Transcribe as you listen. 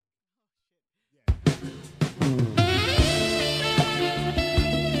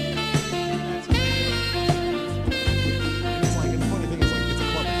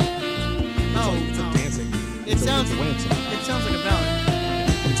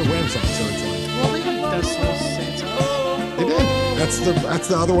a Wham song, so it's like. Well, they have Dos Soul Santa. They did. That's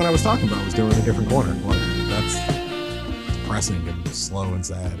the other one I was talking about. Was doing a different corner. Like, that's depressing and slow and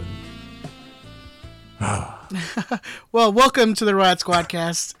sad. Well, welcome to the Riot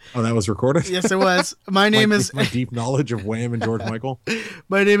Squadcast. Oh, that was recorded? Yes, it was. My name is my deep knowledge of Wham and George Michael.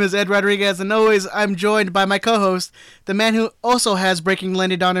 My name is Ed Rodriguez, and always I'm joined by my co-host, the man who also has breaking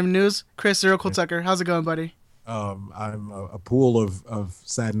Lenny Donovan news, Chris Zero Cool Tucker. How's it going, buddy? I'm a pool of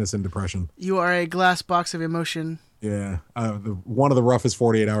sadness and depression. You are a glass box of emotion. Yeah, one of the roughest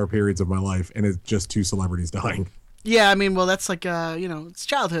 48-hour periods of my life, and it's just two celebrities dying. Yeah, I mean, well, that's like, it's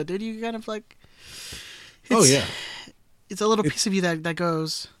childhood, dude. You kind of like... Oh, yeah. It's a little piece of you that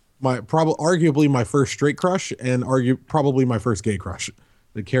goes. Arguably my first straight crush, and probably my first gay crush.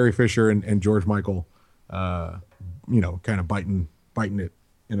 The Carrie Fisher and George Michael, kind of biting it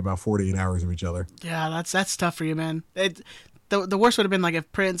in about 48 hours of each other. Yeah, that's tough for you, man. The worst would have been like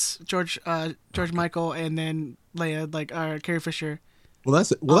if Prince, George Michael, and then Leia, like Carrie Fisher. Well,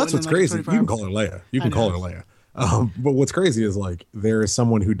 that's what's crazy. You can call her Leia. You can call her Leia. But what's crazy is like there is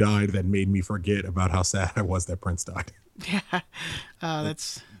someone who died that made me forget about how sad I was that Prince died. Yeah,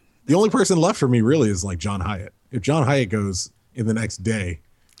 that's the only person left for me really is like John Hyatt. If John Hyatt goes in the next day.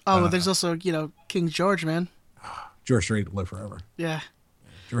 Oh, well, there's also King George, man. George Strait live forever. Yeah.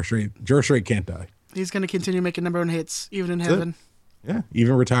 George Strait can't die. He's gonna continue making number one hits even in heaven. Yeah,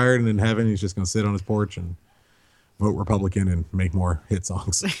 even retired and in heaven, he's just gonna sit on his porch and vote Republican and make more hit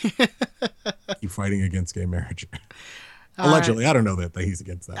songs. Keep fighting against gay marriage. Allegedly, I don't know that he's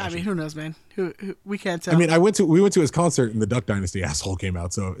against that. I mean, who knows, man? Who we can't tell. I mean, we went to his concert and the Duck Dynasty asshole came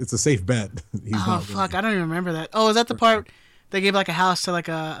out, so it's a safe bet. Fuck, I don't even remember that. Oh, is that the part they gave like a house to like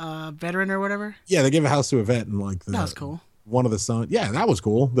a veteran or whatever? Yeah, they gave a house to a vet and like that was cool. One of the sons. Yeah, that was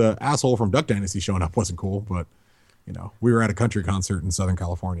cool. The asshole from Duck Dynasty showing up wasn't cool, but. We were at a country concert in Southern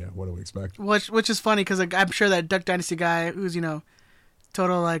California. What do we expect? Which is funny because like, I'm sure that Duck Dynasty guy who's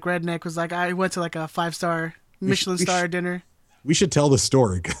total like redneck was like I went to like a 5-star Michelin star dinner. We should tell the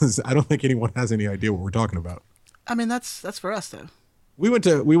story because I don't think anyone has any idea what we're talking about. I mean that's for us though. We went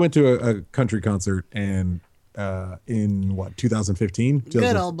to a country concert and in 2015.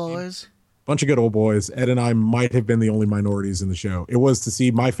 Good old boys. Bunch of good old boys. Ed and I might have been the only minorities in the show. It was to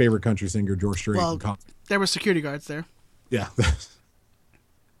see my favorite country singer, George Strait. Well, there were security guards there. Yeah.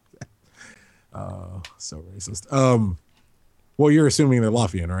 So racist. Well, you're assuming they're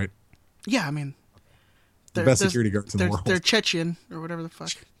Latvian, right? Yeah, I mean. The best security guards in the world. They're Chechen or whatever the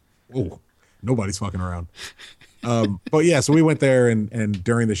fuck. Oh, nobody's fucking around. But yeah, so we went there and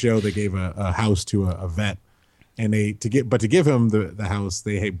during the show they gave a house to a vet. And to give him the house,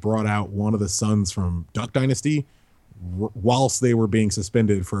 they brought out one of the sons from Duck Dynasty whilst they were being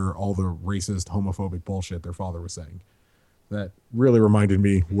suspended for all the racist, homophobic bullshit their father was saying. That really reminded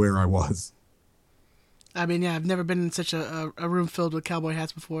me where I was. I mean, yeah, I've never been in such a room filled with cowboy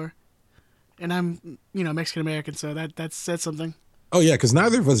hats before. And I'm, Mexican-American, so that said something. Oh, yeah, because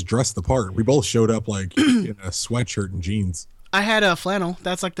neither of us dressed the part. We both showed up, like, in a sweatshirt and jeans. I had a flannel.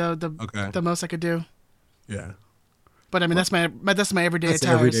 That's, like, the most I could do. Yeah. But I mean, that's my everyday that's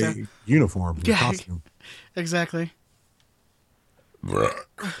attire. Everyday uniform, costume. Exactly.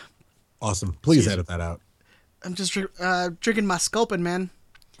 Awesome. Please edit that out. I'm just drinking my Sculpin, man.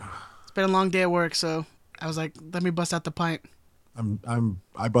 It's been a long day at work, so I was like, let me bust out the pint.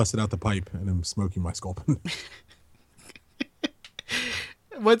 I busted out the pipe and I'm smoking my Sculpin.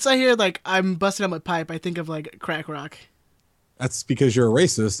 Once I hear like I'm busting out my pipe, I think of like crack rock. That's because you're a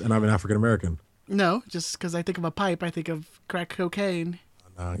racist and I'm an African American. No, just because I think of a pipe, I think of crack cocaine.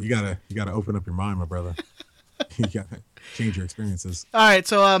 No, you gotta open up your mind, my brother. You gotta change your experiences. All right,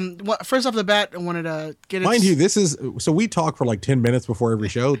 so first off the bat, I wanted to get mind you, so we talk for like 10 minutes before every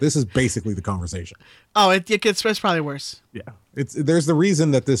show. This is basically the conversation. Oh, it's probably worse. Yeah, there's the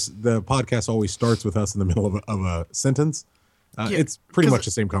reason that the podcast always starts with us in the middle of a sentence. It's pretty much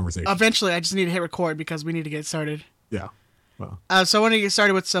the same conversation. Eventually, I just need to hit record because we need to get started. Yeah. Well. So I want to get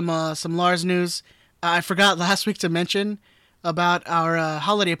started with some Lars news. I forgot last week to mention about our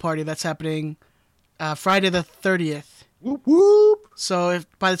holiday party that's happening Friday the 30th. Whoop, whoop. So if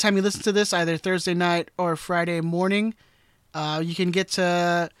by the time you listen to this, either Thursday night or Friday morning, you can get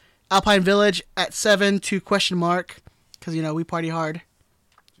to Alpine Village at 7 to ? Because, we party hard.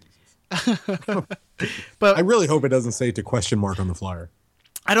 But I really hope it doesn't say to ? on the flyer.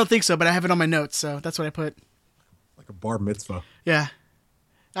 I don't think so, but I have it on my notes, so that's what I put. Like a bar mitzvah. Yeah.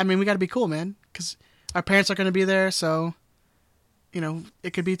 I mean, we got to be cool, man, because our parents are going to be there, so,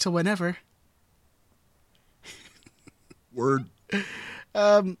 it could be till whenever. Word.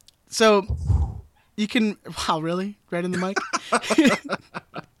 So you can... Wow, really? Right in the mic?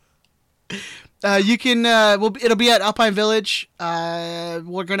 You can. It'll be at Alpine Village.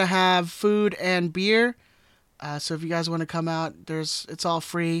 We're gonna have food and beer. So if you guys want to come out, it's all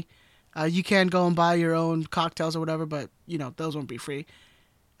free. You can go and buy your own cocktails or whatever, but those won't be free.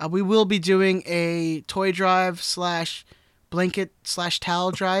 We will be doing a toy drive / blanket /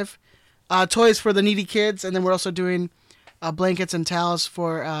 towel drive. Toys for the needy kids, and then we're also doing blankets and towels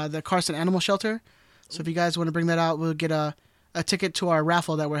for the Carson Animal Shelter. So if you guys want to bring that out, we'll get a ticket to our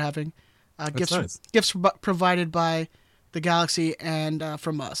raffle that we're having. Gifts provided by the Galaxy and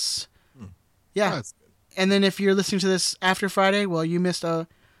from us. Yeah. Nice. And then if you're listening to this after Friday, well, you missed a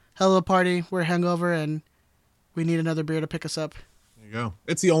hell of a party. We're hangover, and we need another beer to pick us up. There you go.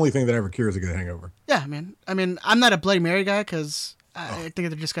 It's the only thing that ever cures a good hangover. Yeah, man. I mean, I'm not a Bloody Mary guy because I think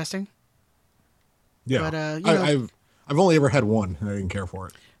they're disgusting. Yeah. But, I've only ever had one, and I didn't care for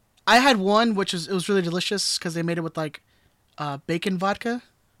it. I had one, it was really delicious because they made it with like bacon vodka.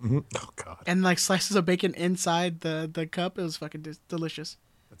 Mm-hmm. Oh God! And like slices of bacon inside the cup. It was fucking delicious.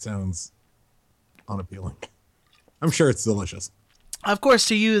 That sounds unappealing. I'm sure it's delicious. Of course,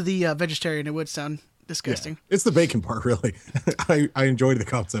 to you, the vegetarian, it would sound disgusting. Yeah, it's the bacon part, really. I enjoyed the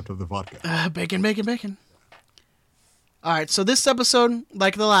concept of the vodka. Bacon, bacon, bacon. All right, so this episode,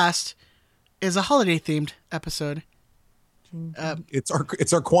 like the last, is a holiday themed episode. It's our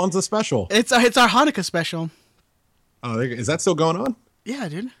Kwanzaa special. It's our Hanukkah special. Oh, is that still going on? Yeah,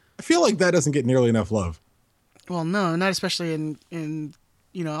 dude. I feel like that doesn't get nearly enough love. Well, no, not especially in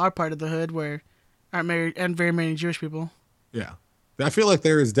our part of the hood where aren't very many Jewish people. Yeah, I feel like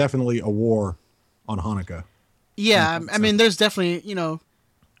there is definitely a war on Hanukkah. Yeah, I mean, there's definitely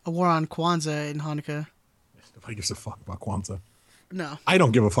a war on Kwanzaa in Hanukkah. Nobody gives a fuck about Kwanzaa. No, I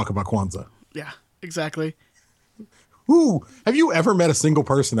don't give a fuck about Kwanzaa. Yeah, exactly. Ooh, have you ever met a single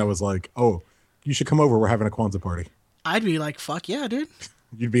person that was like, "Oh, you should come over. We're having a Kwanzaa party"? I'd be like, "Fuck yeah, dude."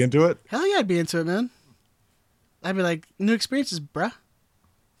 You'd be into it? Hell yeah, I'd be into it, man. I'd be like, "New experiences, bruh."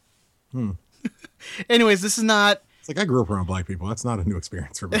 Anyways, this is not... It's like I grew up around black people. That's not a new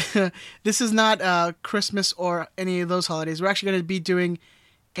experience for me. This is not Christmas or any of those holidays. We're actually going to be doing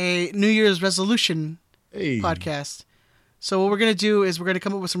a New Year's resolution podcast. So what we're going to do is we're going to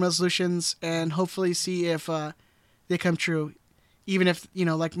come up with some resolutions and hopefully see if they come true. Even if,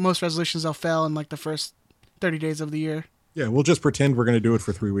 like most resolutions, they'll fail in like the first 30 days of the year. Yeah, we'll just pretend we're going to do it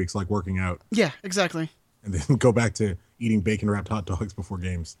for 3 weeks, like working out. Yeah, exactly. And then go back to eating bacon-wrapped hot dogs before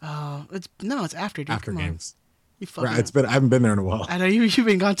games. Oh, it's after, dude. After games. Right, I haven't been there in a while. I know you've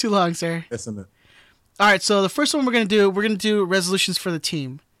been gone too long, sir. Isn't it? All right, so the first one we're gonna do resolutions for the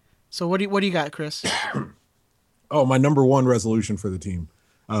team. So what do you got, Chris? Oh, my number one resolution for the team.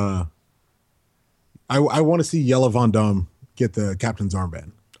 I want to see Jelle Van Damme get the captain's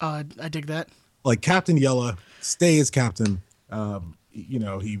armband. I dig that. Like Captain Jelle, stay as captain.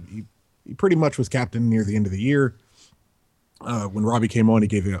 He pretty much was captain near the end of the year. When Robbie came on, he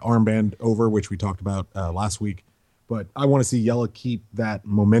gave the armband over, which we talked about last week. But I want to see Jelle keep that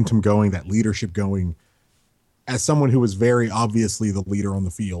momentum going, that leadership going, as someone who was very obviously the leader on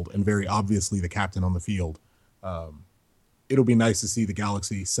the field and very obviously the captain on the field. It'll be nice to see the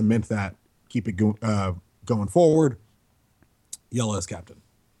Galaxy cement that, keep it going forward. Jelle as captain.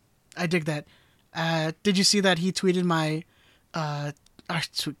 I dig that. Did you see that he tweeted my...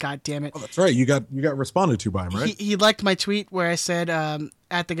 God damn it. Oh, that's right. You got responded to by him, right? He liked my tweet where I said,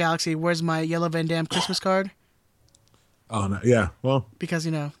 at the Galaxy, where's my Jelle Van Damme Christmas card? Oh, no. Yeah. Well, because,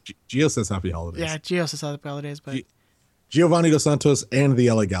 Gio says happy holidays. Yeah, Gio says happy holidays, but Giovanni Dos Santos and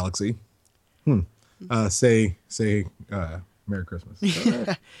the LA Galaxy say Merry Christmas.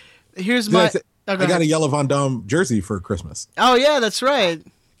 Here's my... I got a Jelle Van Damme jersey for Christmas. Oh, yeah, that's right.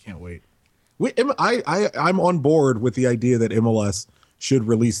 Can't wait. I'm on board with the idea that MLS should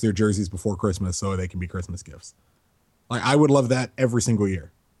release their jerseys before Christmas so they can be Christmas gifts. Like, I would love that every single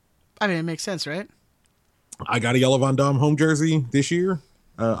year. I mean, it makes sense, right? I got a Jelle Van Damme home jersey this year.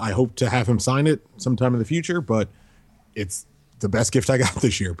 I hope to have him sign it sometime in the future, but it's the best gift I got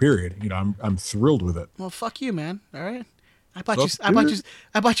this year, period. I'm thrilled with it. Well, fuck you, man. All right. I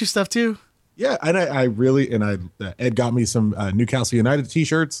bought you stuff too. Yeah, and Ed got me some Newcastle United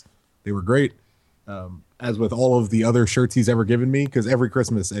t-shirts. They were great. As with all of the other shirts he's ever given me, because every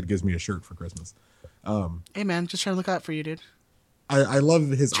Christmas Ed gives me a shirt for Christmas. Hey man, just trying to look out for you, dude. I love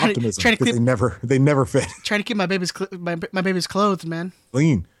his optimism because they never fit. Trying to keep my baby's clothes, man.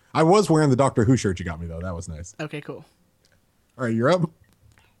 Clean. I was wearing the Doctor Who shirt you got me though. That was nice. Okay, cool. All right, you're up.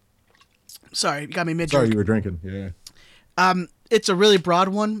 Sorry, you got me mid. Sorry, you were drinking. Yeah. It's a really broad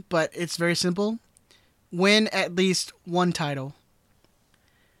one, but it's very simple. Win at least one title.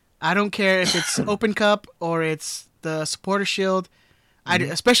 I don't care if it's Open Cup or it's the Supporter Shield. I'd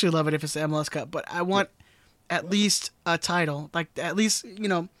especially love it if it's the MLS Cup, but I want at least a title. Like, at least,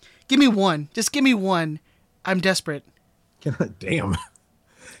 give me one. Just give me one. I'm desperate. Damn.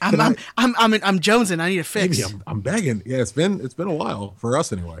 I'm jonesing. I need a fix. Maybe I'm begging. Yeah, it's been a while for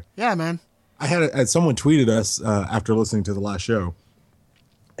us anyway. Yeah, man. I had someone tweeted us after listening to the last show,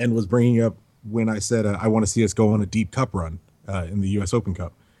 and was bringing up when I said I want to see us go on a deep cup run in the U.S. Open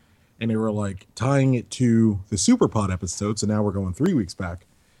Cup, and they were like tying it to the Super Pod episode. So now we're going 3 weeks back.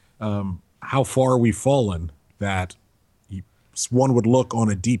 How far we've fallen that one would look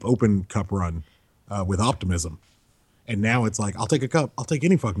on a deep Open Cup run with optimism. And now it's like, I'll take a cup. I'll take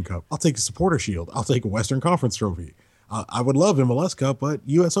any fucking cup. I'll take a supporter shield. I'll take a Western Conference trophy. I would love MLS Cup, but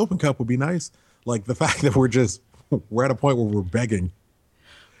US Open Cup would be nice. Like the fact that we're at a point where we're begging.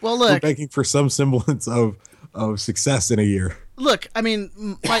 Well, look, we're begging for some semblance of success in a year. Look, I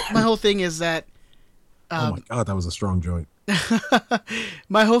mean, my whole thing is that. Oh my God, that was a strong joint.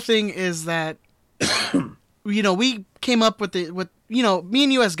 My whole thing is that, we came up with me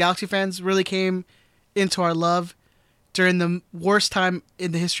and you as Galaxy fans really came into our love during the worst time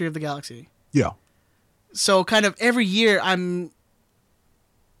in the history of the Galaxy. Yeah. So kind of every year I'm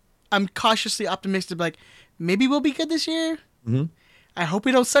cautiously optimistic, like maybe we'll be good this year. Mm-hmm. I hope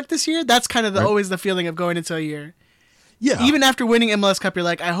we don't suck this year. That's kind of always the feeling of going into a year. Yeah. Even after winning MLS Cup, you're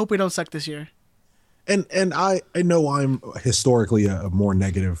like, I hope we don't suck this year. And I know I'm historically a more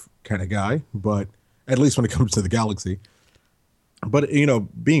negative kind of guy, but at least when it comes to the Galaxy. But,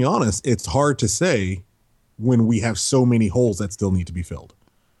 being honest, it's hard to say when we have so many holes that still need to be filled.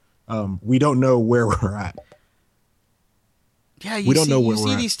 We don't know where we're at. Yeah, you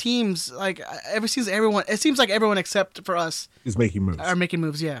see these teams, like, it seems like everyone except for us is making moves. Are making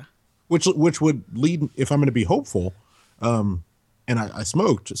moves, yeah. Which would lead, if I'm going to be hopeful, and I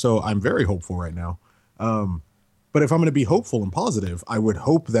smoked, so I'm very hopeful right now. But if I'm going to be hopeful and positive, I would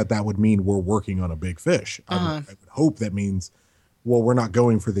hope that would mean we're working on a big fish. I would hope that means, well, we're not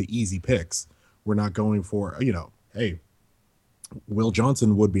going for the easy picks. We're not going for, hey, Will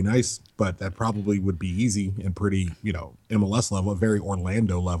Johnson would be nice, but that probably would be easy and pretty, MLS level, a very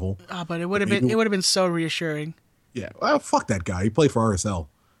Orlando level. But it would have been so reassuring. Yeah, well, fuck that guy. He played for RSL.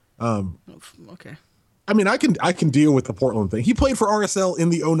 Okay. I mean, I can deal with the Portland thing. He played for RSL in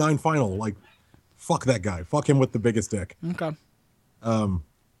the 2009 final. Like, fuck that guy. Fuck him with the biggest dick. Okay.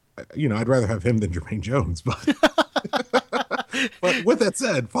 I'd rather have him than Jermaine Jones, but but with that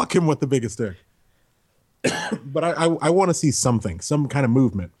said, fuck him with the biggest dick. But I want to see some kind of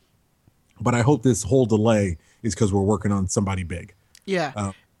movement. But I hope this whole delay is because we're working on somebody big.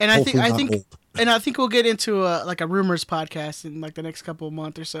 Yeah. And I think we'll get into a rumors podcast in like the next couple of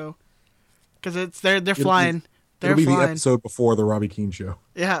months or so. Because they're flying. They're flying. The episode before the Robbie Keane show.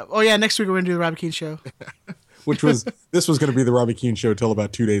 Yeah. Oh yeah. Next week we're gonna do the Robbie Keane show. This was gonna be the Robbie Keane show till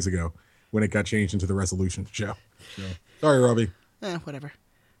about 2 days ago when it got changed into the Resolution show. So, sorry, Robbie. Whatever.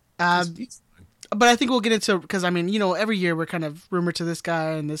 But I think we'll get into, because I mean, every year we're kind of rumored to this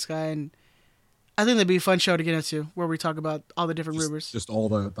guy, and I think that'd be a fun show to get into where we talk about all the different rumors. Just all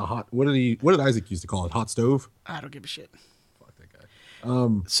the hot. What did Isaac used to call it? Hot stove. I don't give a shit. Fuck that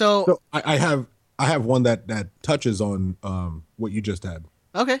guy. So I have one that touches on what you just had.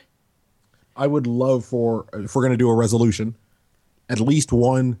 Okay. I would love for, if we're going to do a resolution, at least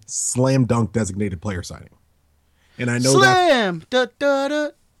one slam dunk designated player signing. And I know slam! Da, da, da,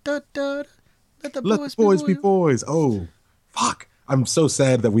 da, da. Let the boys be boys. Oh, fuck. I'm so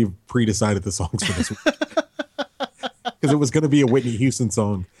sad that we've pre-decided the songs for this week. Because it was going to be a Whitney Houston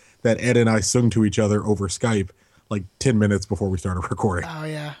song that Ed and I sung to each other over Skype like 10 minutes before we started recording. Oh,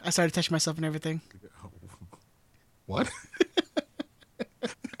 yeah. I started touching myself and everything. What?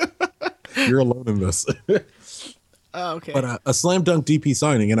 You're alone in this. Oh, okay. But a slam dunk DP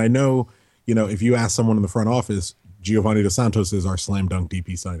signing, and I know, if you ask someone in the front office, Giovanni Dos Santos is our slam dunk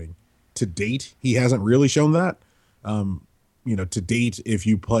DP signing. To date, he hasn't really shown that. To date, if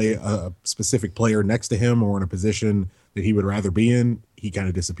you play a specific player next to him or in a position that he would rather be in, he kind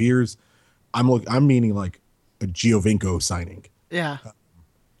of disappears. I'm meaning like a Giovinco signing. Yeah.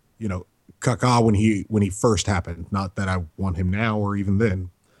 Kaká when he first happened. Not that I want him now or even then.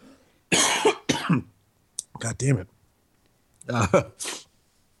 God damn it.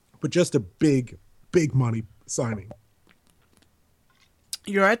 But just a big money signing.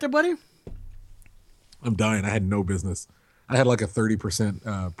 You all right there, buddy? I'm dying. I had no business. I had like a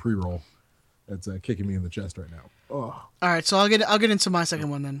 30% pre-roll that's kicking me in the chest right now. Oh. All right, so I'll get into my second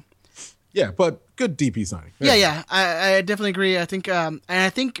one then. Yeah, but good DP signing. Yeah. I definitely agree. I think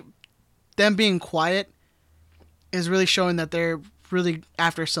them being quiet is really showing that they're really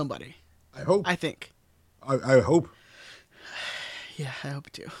after somebody. I hope. I think. I hope. Yeah, I hope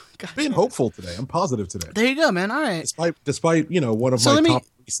to. God Being damn it. hopeful today. I'm positive today. There you go, man. All right. Despite one of So my let me- top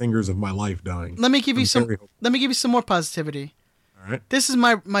singers of my life dying. Let me give you I'm some. very hopeful. Let me give you some more positivity. All right. This is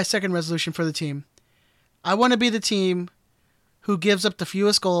my second resolution for the team. I want to be the team who gives up the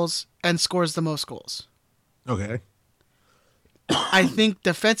fewest goals and scores the most goals. Okay. I think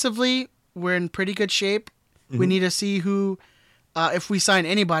defensively we're in pretty good shape. We need to see who, if we sign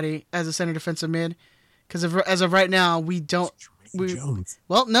anybody as a center defensive mid, because as of right now we don't. Jermaine Jones.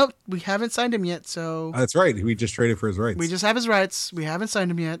 Well, no, we haven't signed him yet. So That's right. We just traded for his rights. we just have his rights. We haven't signed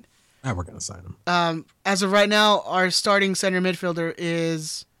him yet. We're gonna sign him. As of right now, our starting center midfielder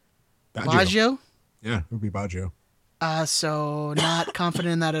is Baggio. Yeah, it would be Baggio. So not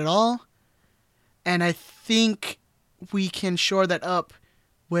confident in that at all. And I think we can shore that up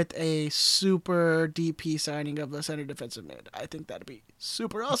with a super DP signing of the center defensive mid. I think that'd be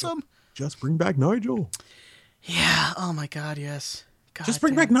super awesome. Just bring back Nigel. Yeah. Oh my God. Yes. God Just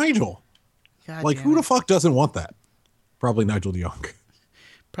bring damn back it. Nigel. God Like, damn who it. the fuck doesn't want that? Probably Nigel DeJong.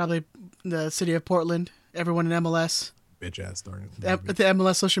 Probably the city of Portland. Everyone in MLS. Bitch ass, darn it. The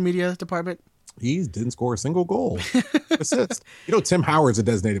MLS social media department. He didn't score a single goal. Assist. Tim Howard's a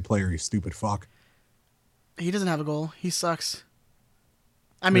designated player, you stupid fuck. He doesn't have a goal. He sucks.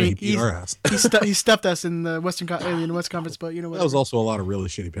 I Yeah, mean, he beat our ass. he stuffed us in the West Conference, but you know what? That was also a lot of really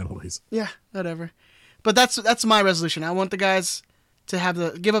shitty penalties. Yeah, whatever. But that's my resolution. I want the guys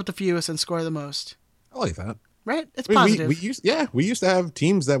to give up the fewest and score the most. I like that. Right? It's I mean, positive. we used to have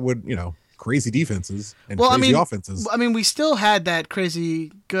teams that would, crazy defenses and Well, I crazy mean, offenses. I mean, we still had that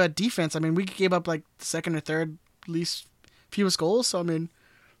crazy good defense. I mean, we gave up like second or third least fewest goals. So I mean,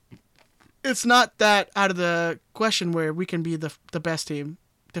 it's not that out of the question where we can be the best team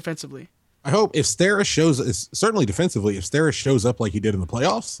defensively. I hope if Steris certainly defensively, if Steris shows up like he did in the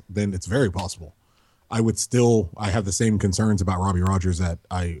playoffs, then it's very possible. I have the same concerns about Robbie Rogers that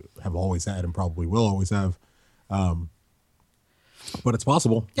I have always had and probably will always have. But it's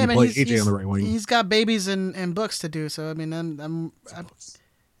possible. Yeah, you man, play he's AJ on the right wing. He's got babies and books to do. So I mean, I'm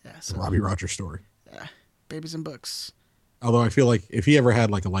yeah, so, Robbie Rogers story. yeah, babies and books. Although I feel like if he ever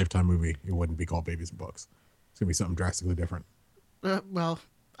had like a Lifetime movie, it wouldn't be called Babies and Books. It's gonna be something drastically different. Well,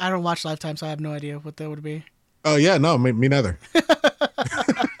 I don't watch Lifetime, so I have no idea what that would be. Oh yeah, no, me neither.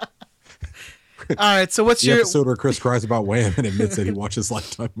 All right, so what's The your? episode where Chris cries about Wham and admits that he watches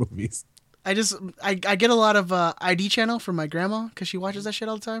Lifetime movies. I get a lot of ID channel from my grandma because she watches that shit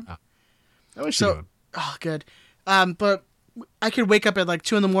all the time. How is she So, doing? oh, good. But I could wake up at like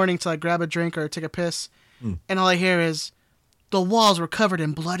 2 a.m. to like grab a drink or take a piss, and all I hear is the walls were covered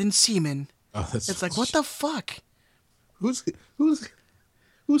in blood and semen. Oh, that's It's like, what the fuck? who's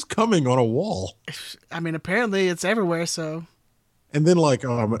coming on a wall? I mean, apparently it's everywhere. So And then like,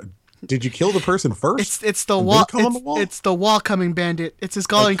 did you kill the person first? it's the And wall. then come on the wall? It's the wall coming bandit. It's his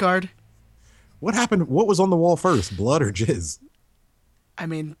calling card. What happened? What was on the wall first? Blood or jizz? I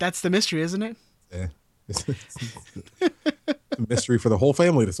mean, that's the mystery, isn't it? Yeah. It's a mystery for the whole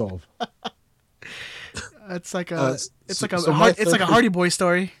family to solve. It's like a so my it's like a third- Hardy Boy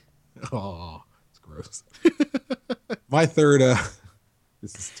story. Oh, it's gross. My third,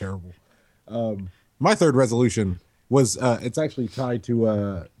 this is terrible. My third resolution was, it's actually tied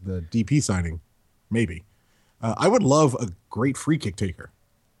to the DP signing, maybe. I would love a great free kick taker.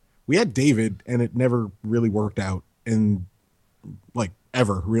 We had David, and it never really worked out, in like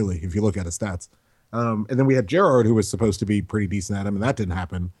ever really, if you look at his stats. And then we had Gerard, who was supposed to be pretty decent at him, and that didn't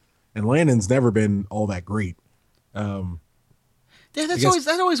happen. And Landon's never been all that great. Yeah, guess-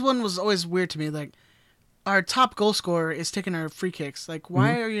 that was always weird to me. Like, our top goal scorer is taking our free kicks. Like,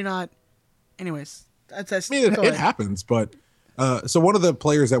 why are you not? Anyways, that's I mean, go it ahead. happens, but so one of the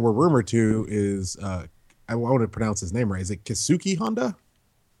players that we're rumored to is I want to pronounce his name right. Is it Kisuki Honda?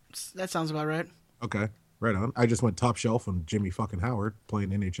 That sounds about right. Okay, right on. I just went top shelf on Jimmy fucking Howard playing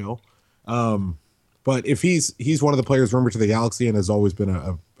NHL. But if he's one of the players rumored to the Galaxy and has always been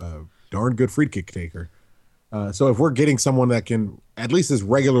a darn good free kick taker. So if we're getting someone that can at least is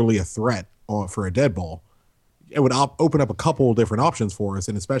regularly a threat for a dead ball, it would open up a couple of different options for us,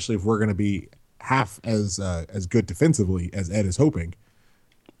 and especially if we're going to be half as good defensively as Ed is hoping,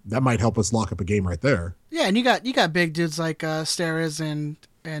 that might help us lock up a game right there. Yeah, and you got big dudes like Steres and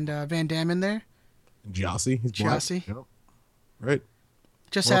Van Damme in there. Giassi, he's black. Giassi. Yep. Right.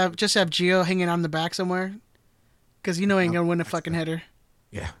 Just Well- have Gio hanging on the back somewhere, because he ain't gonna win a fucking header.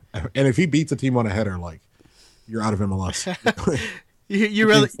 Yeah, and if he beats a team on a header, like you're out of MLS. You You're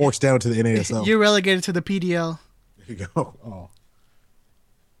really forced down to the NASL. you're relegated to the PDL. There you go. Oh.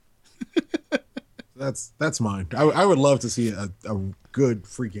 That's mine. I would love to see a good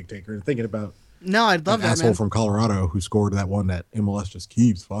free kick taker. And thinking about No, I'd love that, asshole man. from Colorado who scored that one that MLS just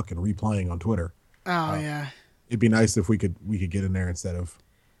keeps fucking replaying on Twitter. Oh yeah. It'd be nice if we could get in there instead of,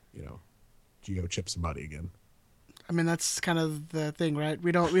 Geo chip somebody again. I mean, that's kind of the thing, right?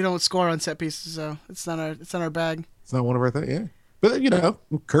 We don't score on set pieces, so it's not our bag. It's not one of our things, yeah. But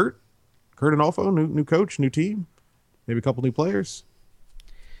Kurt Anolfo, new coach, new team, maybe a couple new players.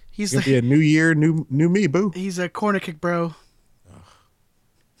 He's It's gonna be a new year, new me, boo. He's a corner kick bro.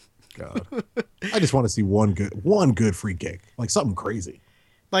 God, I just want to see one good free kick, like something crazy.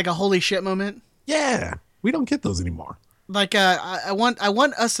 Like a holy shit moment. Yeah, we don't get those anymore. Like I want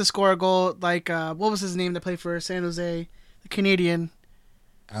us to score a goal. Like what was his name that played for San Jose, the Canadian.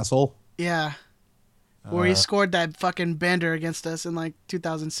 Asshole. Yeah, where he scored that fucking bender against us in like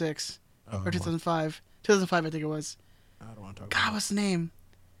 2006 or 2005. 2005, I think it was. I don't want to talk. God, what's the name?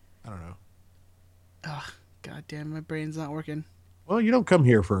 I don't know. Oh, god damn, my brain's not working. Well, you don't come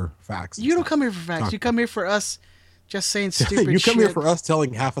here for facts. You don't come here for facts. You come here for us just saying stupid shit. You come here for us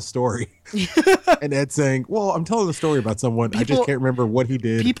telling half a story. And Ed saying, well, I'm telling a story about someone. I just can't remember what he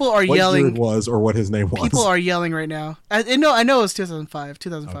did. People are what yelling. Year it was or what his name was. People are yelling right now. I know it was 2005.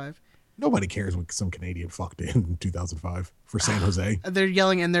 2005. Nobody cares what some Canadian fuck did in 2005 for San Jose. They're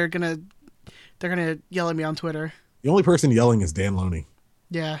yelling and they're gonna yell at me on Twitter. The only person yelling is Dan Loney.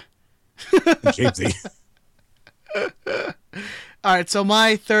 Yeah. And Jamesy. All right, so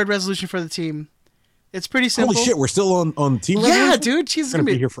my third resolution for the team, it's pretty simple. Holy shit, we're still on team Yeah, resolution? dude, she's gonna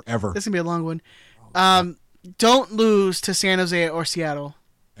be here forever. This is gonna be a long one. Don't lose to San Jose or Seattle.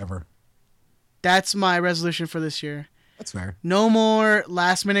 Ever. That's my resolution for this year. That's fair. No more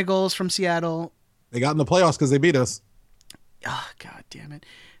last minute goals from Seattle. They got in the playoffs because they beat us. Oh, god damn it.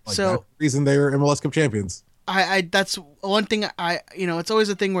 Like So that's the reason they were MLS Cup champions. I that's one thing it's always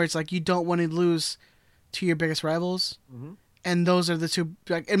a thing where it's like you don't want to lose to your biggest rivals. Mm-hmm. And those are the two,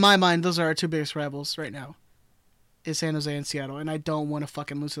 like, in my mind, those are our two biggest rivals right now, is San Jose and Seattle. And I don't want to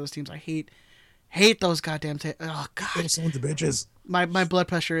fucking lose to those teams. I hate those goddamn oh god. Those sons of bitches. My blood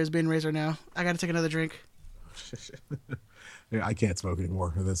pressure is being raised right now. I gotta take another drink. Yeah, I can't smoke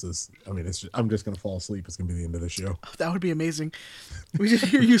anymore. I'm just gonna fall asleep. It's gonna be the end of the show. Oh, that would be amazing. We just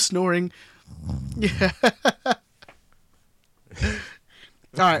hear you snoring. Yeah. All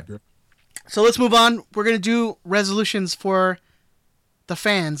right. So let's move on. We're going to do resolutions for the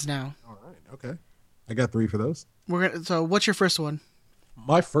fans now. All right. Okay. I got 3 for those. So what's your first one?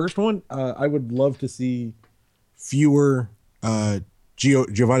 My first one, I would love to see fewer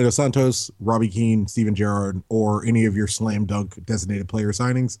Giovanni Dos Santos, Robbie Keane, Steven Gerrard, or any of your slam dunk designated player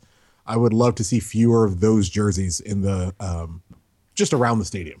signings. I would love to see fewer of those jerseys in the just around the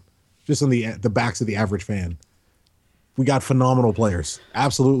stadium, just on the backs of the average fan. We got phenomenal players,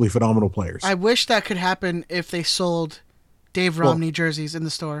 absolutely phenomenal players. I wish that could happen if they sold Dave Romney jerseys in the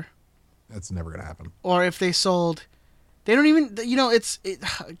store. That's never gonna happen. Or if they sold, they don't even,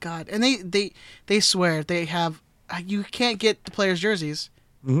 God, and they swear they have. You can't get the players' jerseys.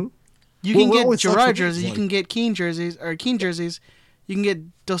 Mm-hmm. You can get Gerrard jerseys. You can get Keane jerseys You can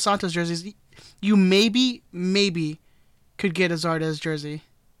get Dos Santos jerseys. You maybe could get a Zardes jersey.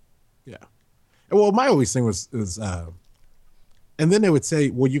 Yeah. Well, my always thing was and then they would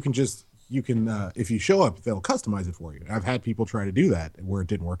say, well, you can if you show up, they'll customize it for you. I've had people try to do that where it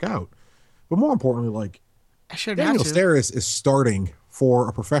didn't work out. But more importantly, like, Daniel Steres is starting for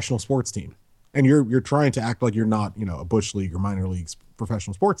a professional sports team. And you're trying to act like you're not, a Bush League or minor leagues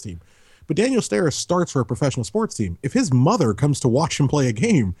professional sports team. But Daniel Steres starts for a professional sports team. If his mother comes to watch him play a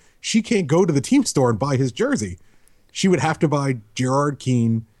game, she can't go to the team store and buy his jersey. She would have to buy Gerrard,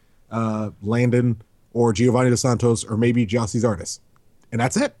 Keane, Landon, or Giovanni Dos Santos, or maybe Gyasi Zardes. And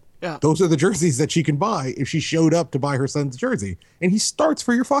that's it. Yeah. Those are the jerseys that she can buy if she showed up to buy her son's jersey. And he starts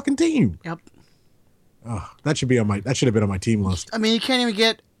for your fucking team. Yep. Oh, that should have been on my team list. I mean, you can't even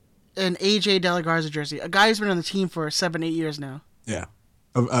get an AJ De La Garza jersey. A guy who's been on the team for 7-8 years now. Yeah.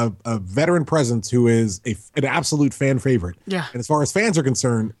 A veteran presence who is an absolute fan favorite. Yeah. And as far as fans are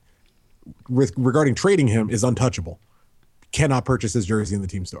concerned, regarding trading him, is untouchable. Cannot purchase his jersey in the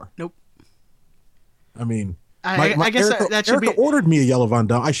team store. Nope. I mean, I guess Erica, that should Erica ordered me a yellow Von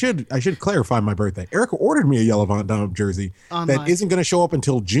Damme. I should clarify my birthday. Erica ordered me a yellow Von Damme jersey that isn't going to show up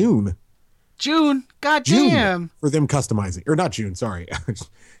until June. God damn. For them customizing. Or not June, sorry.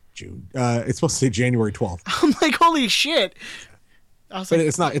 June. It's supposed to say January 12th. I'm like, holy shit. But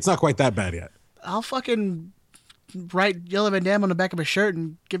it's not quite that bad yet. I'll fucking write Yellow Van Damme on the back of a shirt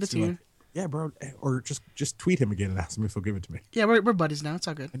and give it to you. Yeah, bro. Or just tweet him again and ask him if he'll give it to me. Yeah, we're buddies now. It's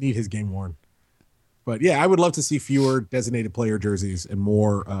all good. I need his game worn. But yeah, I would love to see fewer designated player jerseys and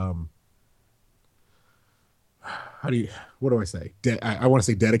more what do I say? I want to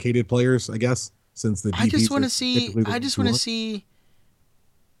say dedicated players, I guess, since the DPs I just want are to see. typically the I ones just who want to want- see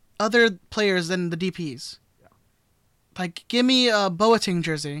other players than the DPs. Like, give me a Boateng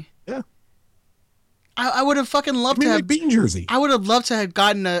jersey. Yeah. I would have fucking loved Give to me my have. Bean jersey. I would have loved to have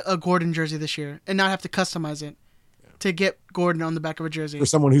gotten a Gordon jersey this year and not have to customize it to get Gordon on the back of a jersey. For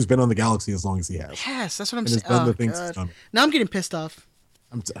someone who's been on the Galaxy as long as he has. Yes, that's what I'm And has saying. done Oh, the things he's God. done. Now I'm getting pissed off.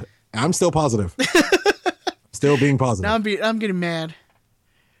 I'm still positive. Still being positive. Now I'm getting mad.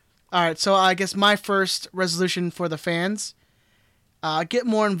 All right, so I guess my first resolution for the fans: get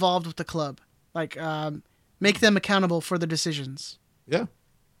more involved with the club, like make them accountable for the decisions. Yeah.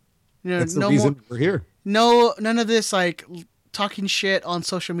 You know, That's the no reason more, we're here. none of this like talking shit on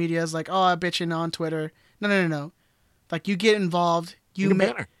social media is like, oh, I'm bitching on Twitter. No. Like, you get involved. You Make a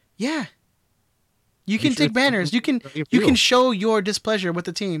make banner. Yeah. You Make can sure take it's banners. You something can that you you feel. can show your displeasure with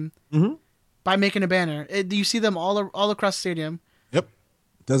the team Mhm. by making a banner. You see them all across the stadium. Yep.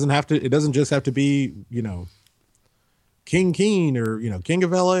 It doesn't just have to be, King Keen or, King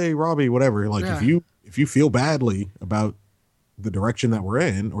of LA, Robbie, whatever. Like Yeah. if you feel badly about the direction that we're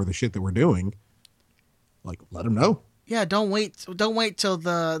in or the shit that we're doing, like, let them know. Yeah, don't wait till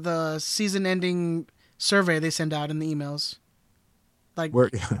the season-ending survey they send out in the emails. Like, We're,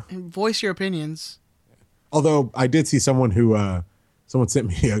 voice your opinions. although I did see someone someone sent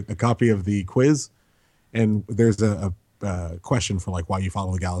me a copy of the quiz, and there's a question for like why you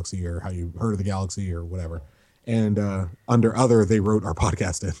follow the Galaxy or how you heard of the Galaxy or whatever. And under other, they wrote our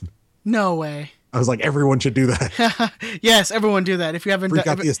podcast in. No way. I was like, everyone should do that. Yes, everyone do that. If you haven't Freak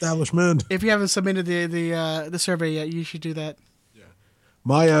out the establishment. if you haven't submitted the survey yet, you should do that.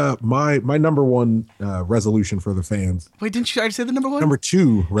 My number one resolution for the fans. Wait, didn't you already say the number one? Number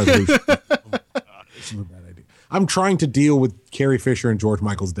two resolution. Oh my God, this is a bad idea. I'm trying to deal with Carrie Fisher and George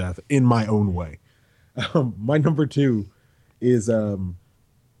Michael's death in my own way. My number two is I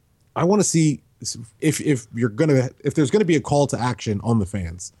want to see if there's gonna be a call to action on the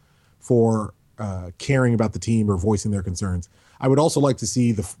fans for caring about the team or voicing their concerns. I would also like to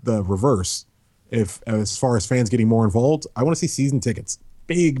see the reverse. If as far as fans getting more involved, I want to see season tickets,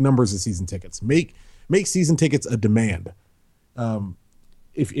 big numbers of season tickets. Make season tickets a demand.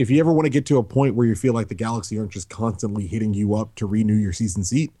 If you ever want to get to a point where you feel like the Galaxy aren't just constantly hitting you up to renew your season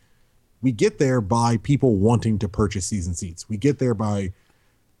seat, we get there by people wanting to purchase season seats. We get there by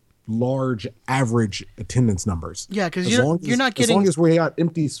large average attendance numbers. Yeah, because As you're long not as long getting as we got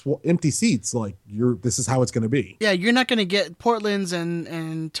empty seats, like this is how it's going to be. you're not going to get Portland's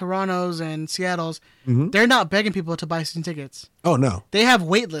and Toronto's and Seattle's. Mm-hmm. They're not begging people to buy season tickets. Oh no. They have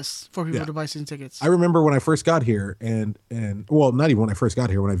wait lists for people Yeah. to buy season tickets. I remember when I first got here, and well, not even when I first got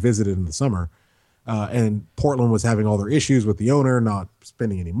here, when I visited in the summer, and Portland was having all their issues with the owner not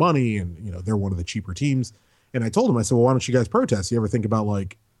spending any money, and they're one of the cheaper teams. And I told him, I said, well, why don't you guys protest? You ever think about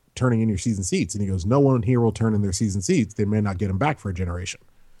like turning in your season seats? And he goes, no one here will turn in their season seats. They may not get them back for a generation.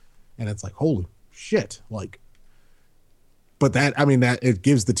 And it's like, holy shit, like. But that it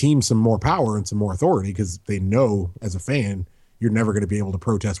gives the team some more power and some more authority because they know as a fan you're never going to be able to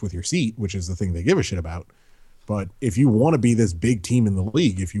protest with your seat, which is the thing they give a shit about. But if you want to be this big team in the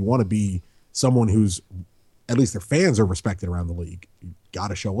league, if you want to be someone who's at least their fans are respected around the league, you got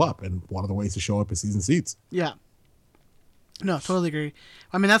to show up. And one of the ways to show up is season seats. Yeah. No, totally agree.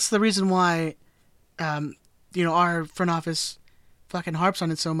 I mean, that's the reason why, our front office fucking harps on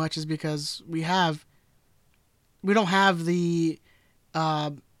it so much is because we don't have the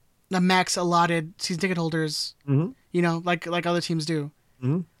max allotted season ticket holders, like other teams do.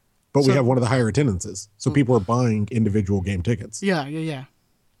 But So- we have one of the higher attendances. So people are buying individual game tickets. Yeah.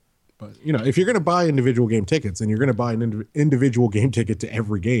 But, if you're going to buy individual game tickets and you're going to buy an individual game ticket to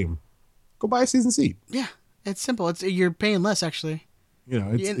every game, go buy a season seat. Yeah. It's simple. You're paying less, actually.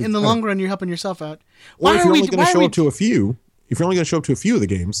 It's, In the long run, you're helping yourself out. Or Why if are you're we? only going Why to are show we? up to a few, if you're only going to show up to a few of the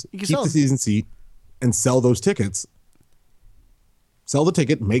games, You can keep sell the them. season seat and sell those tickets. Sell the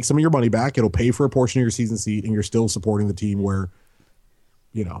ticket, make some of your money back. It'll pay for a portion of your season seat, and you're still supporting the team where,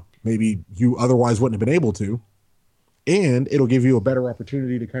 maybe you otherwise wouldn't have been able to. And it'll give you a better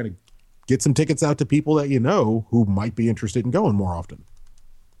opportunity to kind of get some tickets out to people that who might be interested in going more often.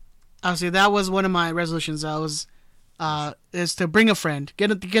 Obviously, that was one of my resolutions. Is to bring a friend,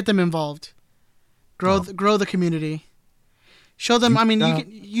 get them involved, grow the community, show them. I mean,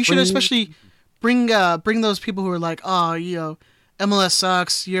 you should especially bring those people who are like, oh, MLS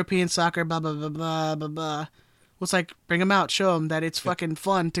sucks, European soccer, blah blah blah blah blah blah. It's like, bring them out, show them that it's fucking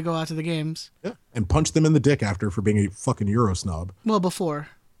fun to go out to the games. Yeah, and punch them in the dick after for being a fucking Euro snob. Well, before,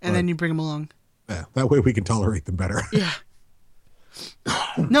 and then you bring them along. Yeah, that way we can tolerate them better. Yeah.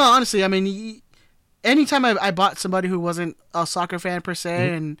 No, honestly, I mean, anytime I bought somebody who wasn't a soccer fan per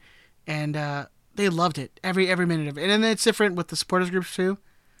se, and they loved it every minute of it. And then it's different with the supporters groups too.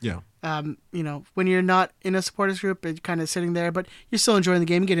 Yeah. When you're not in a supporters group, it's kind of sitting there, but you're still enjoying the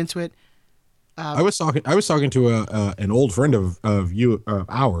game. You get into it. I was talking to an old friend of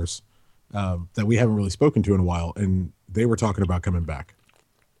ours that we haven't really spoken to in a while, and they were talking about coming back.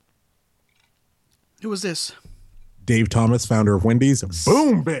 Who was this? Dave Thomas, founder of Wendy's.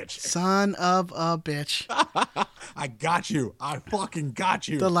 Boom, bitch. Son of a bitch. I got you. I fucking got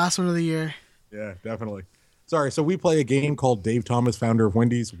you. The last one of the year. Yeah, definitely. Sorry. So we play a game called Dave Thomas, founder of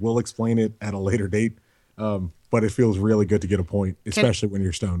Wendy's. We'll explain it at a later date. But it feels really good to get a point, especially when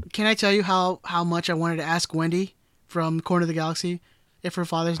you're stoned. Can I tell you how much I wanted to ask Wendy from Corner of the Galaxy if her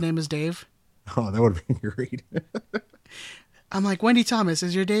father's name is Dave? Oh, that would have been great. I'm like, Wendy Thomas,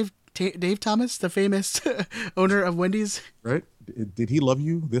 is your Dave Thomas, the famous owner of Wendy's? Right? Did he love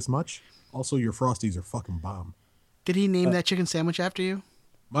you this much? Also, your Frosties are fucking bomb. Did he name that chicken sandwich after you?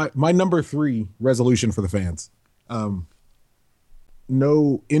 My number 3 resolution for the fans.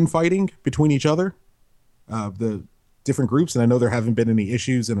 No infighting between each other. The different groups, and I know there haven't been any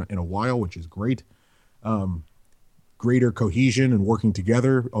issues in a while, which is great. Greater cohesion and working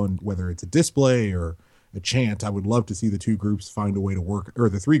together on whether it's a display or a chant. I would love to see the 2 groups find a way to work, or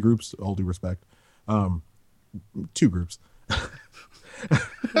the 3 groups, all due respect. 2 groups.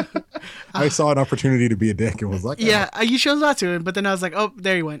 I saw an opportunity to be a dick and was like, yeah, you chose not to, but then I was like, oh,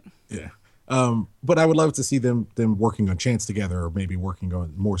 there you went. Yeah. But I would love to see them working on chants together, or maybe working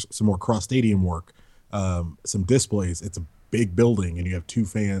on some more cross stadium work, some displays. It's a big building, and you have 2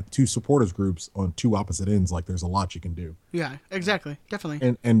 supporters groups on 2 opposite ends. Like, there's a lot you can do. Yeah, exactly.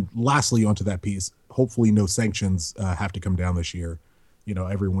 Definitely. And lastly, onto that piece, hopefully no sanctions have to come down this year.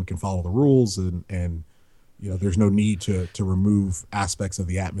 Everyone can follow the rules, and there's no need to remove aspects of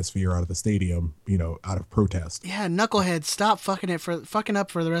the atmosphere out of the stadium, out of protest. Yeah, knuckleheads, stop fucking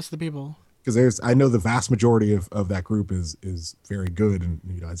up for the rest of the people. Because I know the vast majority of that group is very good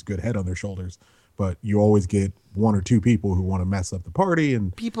and has a good head on their shoulders, but you always get 1 or 2 people who want to mess up the party,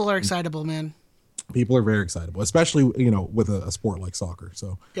 and people are excitable, man. People are very excitable, especially with a sport like soccer.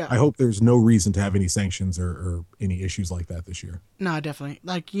 So yeah. I hope there's no reason to have any sanctions or any issues like that this year. No, definitely.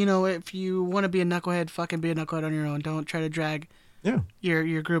 Like, if you want to be a knucklehead, fucking be a knucklehead on your own. Don't try to drag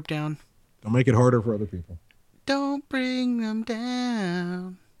your group down. Don't make it harder for other people. Don't bring them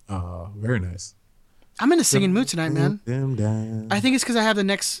down. Very nice. I'm in a singing mood tonight, man. Them down. I think it's because I have the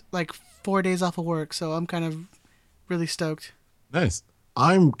next 4 days off of work, so I'm kind of really stoked. Nice.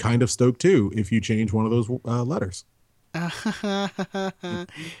 I'm kind of stoked too if you change one of those letters. I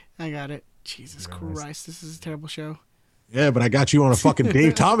got it. Jesus Christ, This is a terrible show. Yeah, but I got you on a fucking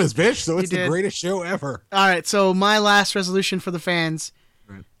Dave Thomas, bitch, so it's the greatest show ever. All right, so my last resolution for the fans,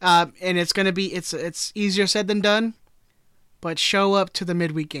 and it's going to be, it's easier said than done, but show up to the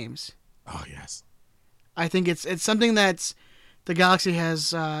midweek games. Oh, yes. I think it's something that's the Galaxy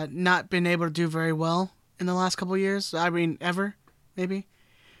has not been able to do very well in the last couple of years. I mean, ever. Maybe.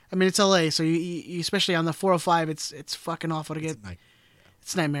 I mean, it's LA, so you especially on the 405, it's fucking awful to get.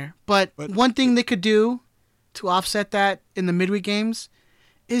 It's a nightmare. But one thing they could do to offset that in the midweek games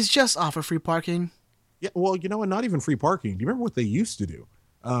is just offer free parking. Yeah, well, and not even free parking. Do you remember what they used to do?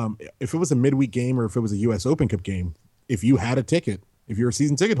 If it was a midweek game or if it was a U.S. Open Cup game, if you had a ticket, if you're a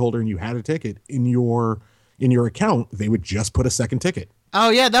season ticket holder and you had a ticket in your account, they would just put a second ticket. Oh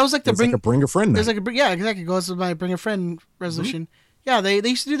yeah, that was like the bring a friend. There's exactly. It goes with my bring a friend resolution. Mm-hmm. Yeah, they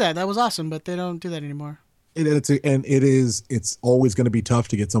used to do that. That was awesome, but they don't do that anymore. It's always going to be tough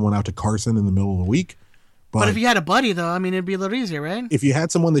to get someone out to Carson in the middle of the week. But if you had a buddy, though, I mean, it'd be a little easier, right? If you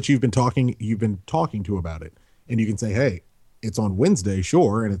had someone that you've been talking to about it, and you can say, "Hey, it's on Wednesday,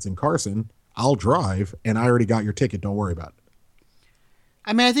 sure, and it's in Carson. I'll drive, and I already got your ticket. Don't worry about it."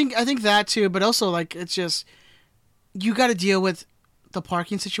 I mean, I think that too, but also it's just you got to deal with the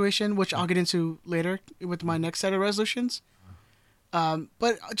parking situation, which I'll get into later with my next set of resolutions.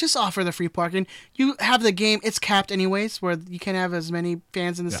 But just offer the free parking. You have the game; it's capped anyways, where you can't have as many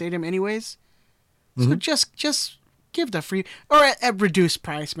fans in the stadium anyways. So just give the free or at reduced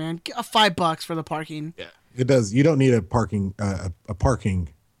price, man. Get $5 for the parking. Yeah, it does. You don't need a parking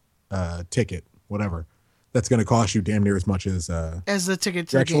ticket, whatever. That's going to cost you damn near as much as the ticket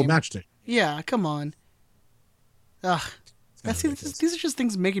to your the actual game. Match ticket. Yeah, come on. Ugh. These are just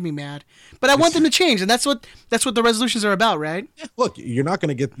things making me mad, but I want them to change, and that's what the resolutions are about, right? Yeah, look, you're not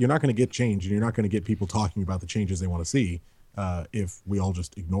going to get change, and you're not going to get people talking about the changes they want to see if we all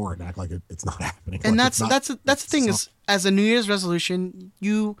just ignore it and act like it's not happening. And that's the thing is, as a New Year's resolution,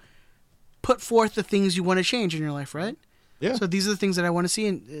 you put forth the things you want to change in your life, right? Yeah. So these are the things that I want to see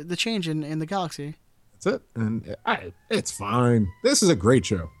in the change in the Galaxy. That's it. And it's fine. This is a great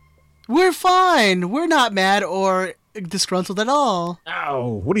show. We're fine. We're not mad or disgruntled at all.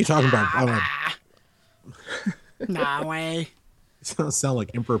 Oh, what are you talking about? Nah way. It sound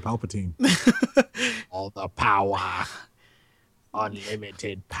like Emperor Palpatine. All the power.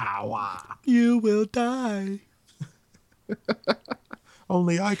 Unlimited power. You will die.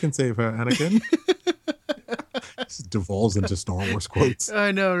 Only I can save her, Anakin. This devolves into Star Wars quotes.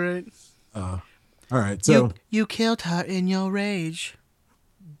 I know, right? All right, so you killed her in your rage.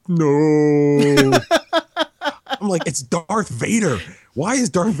 no. I'm like, it's Darth Vader. Why is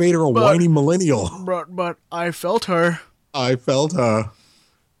Darth Vader a whiny millennial? But I felt her. I felt her.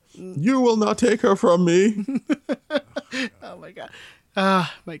 You will not take her from me. Oh my god.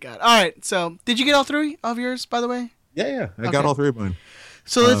 My god. All right. So, did you get all three of yours, by the way? Yeah. I got all three of mine.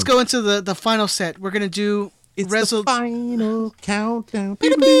 So let's go into the final set. We're gonna do the final countdown.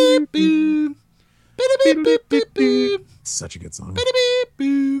 Such a good song.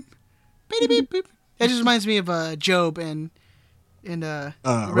 That just reminds me of Job and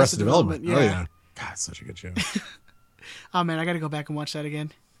Arrested Development. Oh yeah. God, it's such a good show. Oh man, I gotta go back and watch that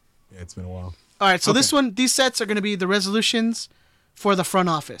again. Yeah, it's been a while. All right, so these sets are gonna be the resolutions for the front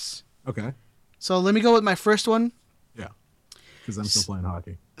office. Okay. So let me go with my first one. Yeah. Because I'm still playing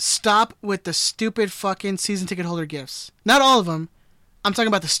hockey. Stop with the stupid fucking season ticket holder gifts. Not all of them. I'm talking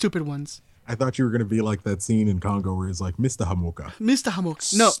about the stupid ones. I thought you were gonna be like that scene in Congo where it's like, Mr. Hamoka. Mr.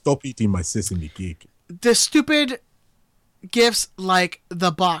 Hamoka. No. Stop eating my sesame cake. The stupid gifts like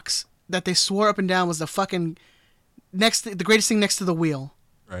the box that they swore up and down was the fucking the greatest thing next to the wheel.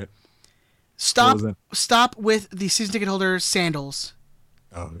 Right. Stop with the season ticket holder sandals.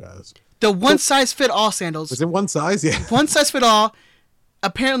 Oh, guys. The one size fit all sandals. Was it one size? Yeah. One size fit all.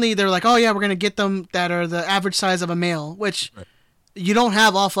 Apparently, they're like, oh yeah, we're gonna get them that are the average size of a male, which you don't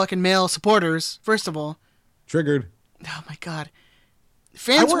have all fucking male supporters. First of all. Triggered. Oh my god.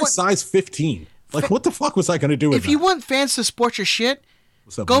 I wear size 15. Like, what the fuck was I gonna do with that? If you want fans to sport your shit,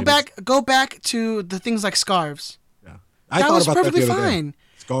 what's up, go back to the things like scarves. Yeah, that was perfectly fine.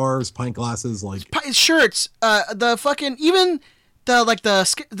 Scarves, pint glasses, like shirts, the fucking even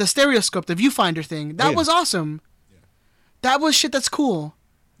the stereoscope, the viewfinder thing. That was awesome. Yeah. That was shit that's cool.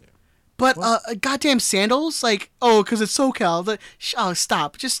 Yeah. But goddamn sandals, like because it's SoCal.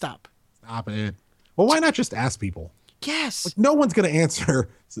 Stop, just stop. Stop it. Well, why not just ask people? Yes. Like, no one's gonna answer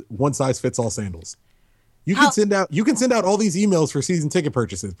one size fits all sandals. You can send out all these emails for season ticket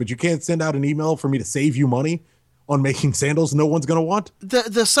purchases, but you can't send out an email for me to save you money on making sandals no one's gonna want.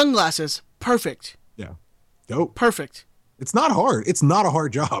 The sunglasses, perfect. Yeah. Dope. Perfect. It's not hard. It's not a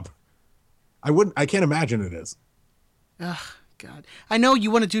hard job. I can't imagine it is. Ugh, God. I know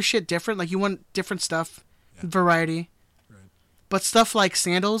you want to do shit different, like you want different stuff, variety. Right. But stuff like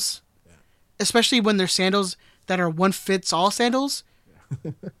sandals, especially when they're sandals that are one fits all sandals,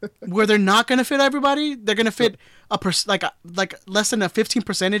 where they're not going to fit everybody, they're going to fit like less than a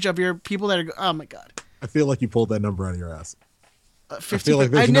 15% of your people that are. Oh my god! I feel like you pulled that number out of your ass. 15, I feel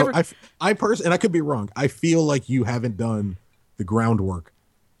like there's I personally, and I could be wrong. I feel like you haven't done the groundwork.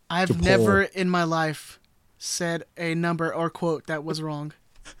 I've never in my life said a number or quote that was wrong.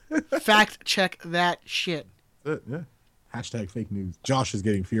 Fact check that shit. Yeah. Hashtag fake news. Josh is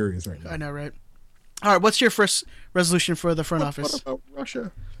getting furious right now. I know, right? All right, what's your first resolution for the front office? What about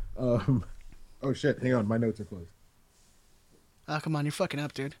Russia? Oh shit! Hang on, my notes are closed. Oh, come on, you're fucking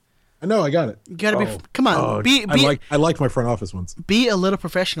up, dude. I know, I got it. You gotta be. Come on, I like my front office ones. Be a little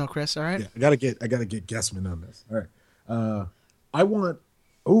professional, Chris. All right. Yeah, I gotta get Guessman on this. All right. I want.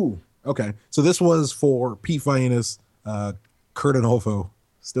 Oh, okay. So this was for Pete Fiennes, Kurt Anolfo.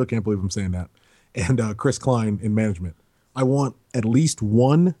 Still can't believe I'm saying that, and Chris Klein in management. I want at least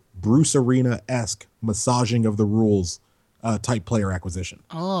one Bruce Arena-esque massaging of the rules type player acquisition.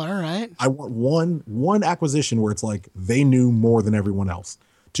 Oh, all right. I want one acquisition where it's like they knew more than everyone else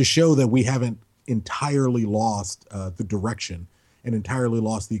to show that we haven't entirely lost the direction and entirely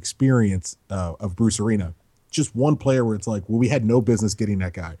lost the experience of Bruce Arena. Just one player where it's like, well, we had no business getting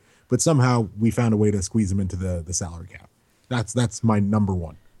that guy, but somehow we found a way to squeeze him into the salary cap. That's my number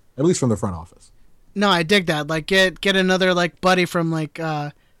one, at least from the front office. No, I dig that. Like, get another like buddy from like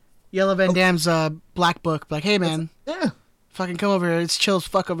Yellow Van Damme's Black Book. Like, hey man, fucking come over here. It's chill as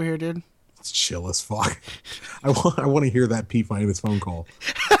fuck over here, dude. It's chill as fuck. I want to hear that Pete Fiennes phone call.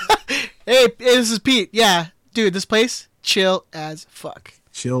 Hey, this is Pete. Yeah, dude, this place chill as fuck.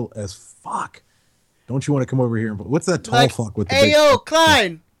 Chill as fuck. Don't you want to come over here? What's that tall fuck with the? Hey yo,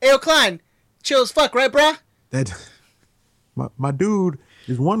 Klein. Hey yo, Klein. Chill as fuck, right, bruh? That my dude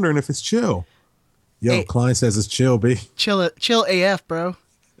is wondering if it's chill. Yo, hey, Klein says it's chill, B. Chill AF, bro.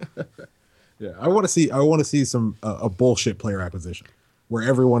 Yeah, I want to see some a bullshit player acquisition where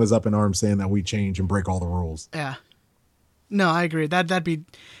everyone is up in arms saying that we change and break all the rules. Yeah. No, I agree. That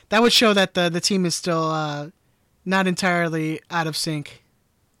would show that the team is still not entirely out of sync.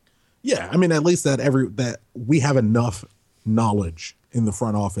 Yeah, I mean, at least that we have enough knowledge in the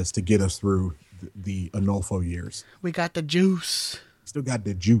front office to get us through the Anolfo years. We got the juice. Still got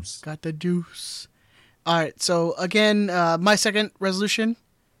the juice. Got the juice. All right. So again, my second resolution.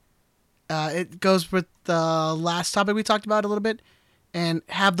 It goes with the last topic we talked about a little bit, and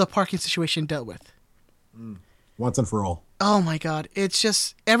have the parking situation dealt with. Once and for all. Oh my God! It's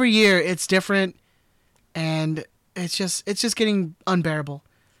just every year it's different, and it's just getting unbearable.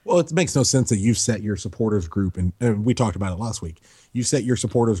 Well, it makes no sense that you set your supporters group, and we talked about it last week. You set your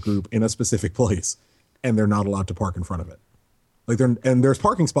supporters group in a specific place, and they're not allowed to park in front of it. And there's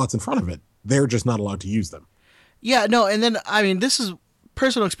parking spots in front of it. They're just not allowed to use them. Yeah, no, and then I mean, this is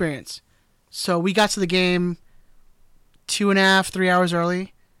personal experience. So we got to the game 2.5, 3 hours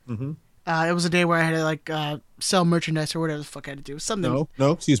early. Mm-hmm. It was a day where I had to sell merchandise or whatever the fuck I had to do. Something.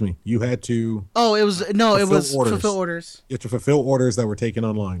 No, excuse me. You had to. Oh, it was fulfill orders. You have to fulfill orders that were taken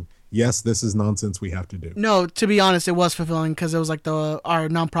online. Yes, this is nonsense we have to do. No, to be honest, it was fulfilling because it was like our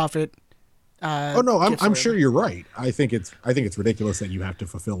nonprofit. Oh no, I'm sure you're right. I think it's ridiculous that you have to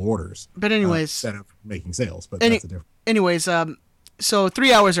fulfill orders. But anyways, instead of making sales, but that's a different. Anyways, so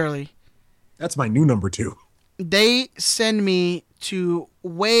 3 hours early. That's my new number 2. They send me to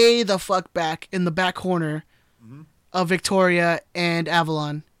way the fuck back in the back corner of Victoria and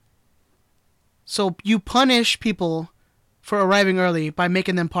Avalon. So you punish people for arriving early by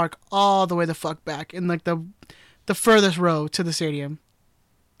making them park all the way the fuck back in like the furthest row to the stadium.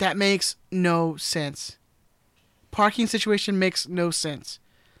 That makes no sense. Parking situation makes no sense.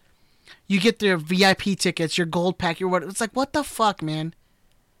 You get their VIP tickets, your gold pack, your what? It's like, what the fuck, man?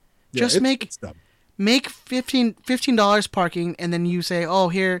 Yeah, Just make $15 parking, and then you say, "Oh,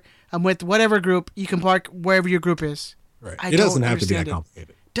 here I'm with whatever group. You can park wherever your group is." Right. It doesn't have to be that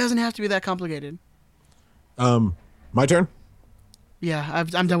complicated. Doesn't have to be that complicated. My turn. Yeah,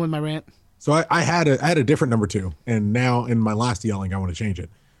 I'm done with my rant. So I had a different number 2, and now in my last yelling, I want to change it.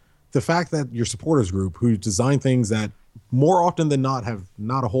 The fact that your supporters group, who design things that more often than not have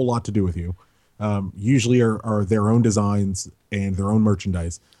not a whole lot to do with you, usually are their own designs and their own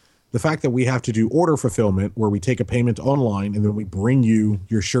merchandise. The fact that we have to do order fulfillment where we take a payment online and then we bring you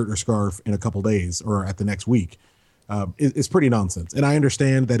your shirt or scarf in a couple days or at the next week is pretty nonsense. And I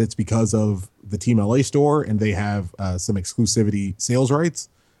understand that it's because of the Team LA store and they have some exclusivity sales rights.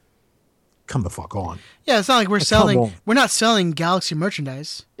 Come the fuck on. Yeah, it's not like we're not selling Galaxy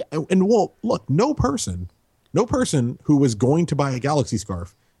merchandise. And well, look, no person who was going to buy a Galaxy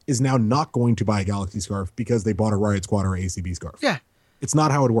scarf is now not going to buy a Galaxy scarf because they bought a Riot Squad or ACB scarf. Yeah. It's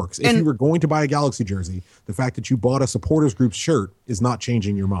not how it works. If you were going to buy a Galaxy jersey, the fact that you bought a supporters group shirt is not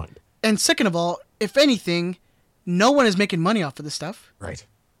changing your mind. And second of all, if anything, no one is making money off of this stuff. Right.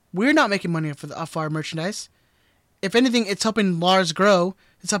 We're not making money off our merchandise. If anything, it's helping Lars grow.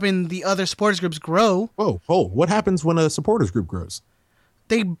 It's helping the other supporters groups grow. Whoa. What happens when a supporters group grows?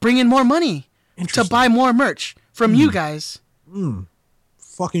 They bring in more money to buy more merch from you guys.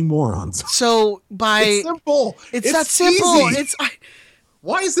 Fucking morons. So it's simple. It's that simple. Easy.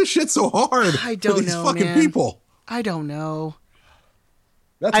 Why is this shit so hard I don't for these know, fucking man. people? I don't know.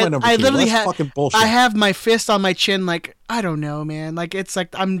 That's my number 2. I literally That's fucking bullshit. I have my fist on my chin, like I don't know, man. Like it's like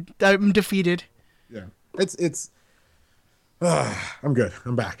I'm defeated. Yeah, it's. I'm good.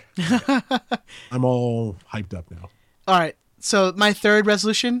 I'm back. I'm all hyped up now. All right. So my third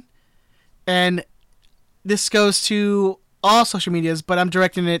resolution, and this goes to all social medias, but I'm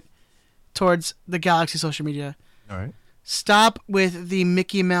directing it towards the Galaxy social media. All right. Stop with the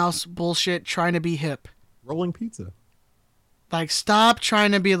Mickey Mouse bullshit trying to be hip. Rolling pizza. Like, stop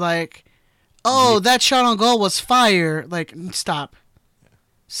trying to be like, oh, that shot on goal was fire. Like, stop.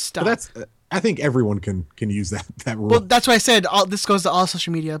 Stop. But I think everyone can use that rule. Well, that's why I said this goes to all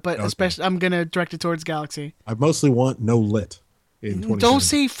social media, but especially I'm going to direct it towards Galaxy. I mostly want no lit in 2020. Don't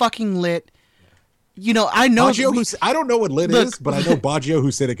say fucking lit. You know, I know. I don't know what lit is, but I know Baggio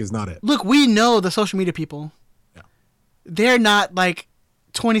Husidic is not it. Look, we know the social media people. Yeah. They're not like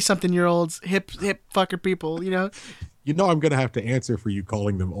 20-something-year-olds, hip fucker people, you know? You know I'm going to have to answer for you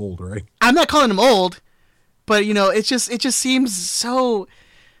calling them old, right? I'm not calling them old, but, you know, it just seems so...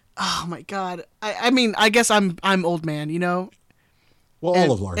 Oh, my God. I mean, I guess I'm old man, you know? Well,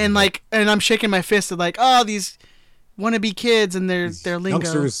 all of Lars. And, like, and I'm shaking my fist at, like, oh, these wannabe kids and their lingo.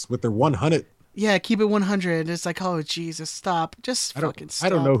 Youngsters with their 100. Yeah, keep it 100. It's like, oh, Jesus, stop. Just fucking stop. I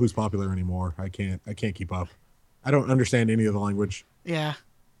don't know who's popular anymore. I can't keep up. I don't understand any of the language. Yeah.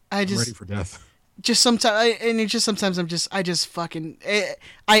 I I'm ready just for death. just sometimes and it just sometimes I just fucking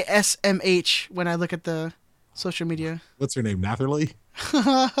I SMH when I look at the social media. What's her name? Natherly?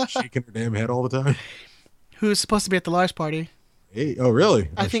 Shaking her damn head all the time. Who's supposed to be at the Lars party? Hey, oh really?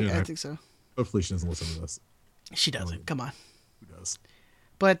 Oh, I think shit. I think so. Hopefully she doesn't listen to this. She doesn't. Come on. Who does?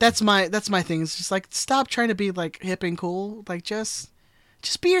 But that's my thing. It's just like stop trying to be like hip and cool. Like just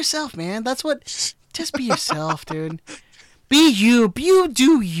be yourself, man. That's what. Just be yourself, dude. Be you. You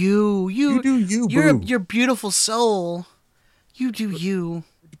do you. You do you, You're boo. your beautiful soul. You do you.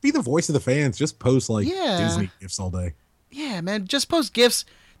 Be the voice of the fans. Just post like Yeah. Disney gifs all day. Yeah, man. Just post gifs.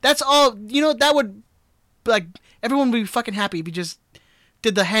 That's all. You know that would like everyone would be fucking happy if you just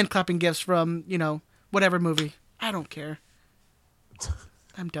did the hand clapping gifs from whatever movie. I don't care.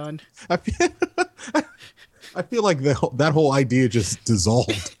 I'm done. I feel like that whole idea just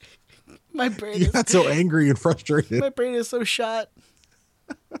dissolved. My brain You is got so angry and frustrated. my brain is so shot.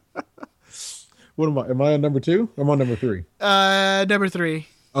 What am I? Am I on number 2? I'm on number 3. Number 3.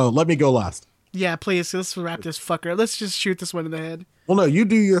 Oh, let me go last. Yeah, please. Let's wrap this fucker. Let's just shoot this one in the head. Well, no, you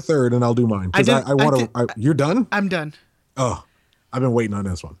do your third and I'll do mine. Because I want to. You're done? I'm done. Oh, I've been waiting on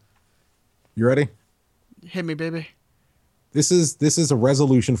this one. You ready? Hit me, baby. This is a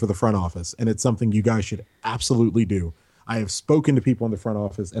resolution for the front office, and it's something you guys should absolutely do. I have spoken to people in the front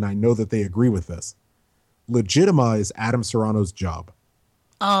office, and I know that they agree with this. Legitimize Adam Serrano's job.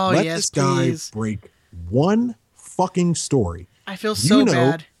 Oh, Let yes, this guy please. break one fucking story. I feel so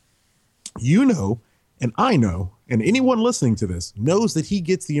bad. You know, and I know, and anyone listening to this knows that he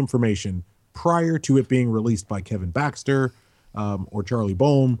gets the information prior to it being released by Kevin Baxter or Charlie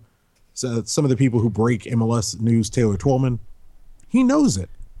Boehm. So some of the people who break MLS news, Taylor Twellman, he knows it.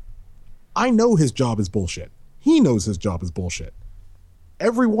 I know his job is bullshit. He knows his job is bullshit.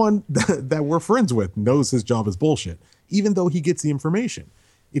 Everyone that we're friends with knows his job is bullshit, even though he gets the information.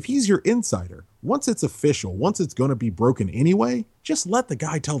 If he's your insider, once it's official, once it's going to be broken anyway, just let the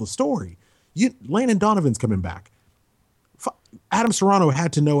guy tell the story. Landon Donovan's coming back. Adam Serrano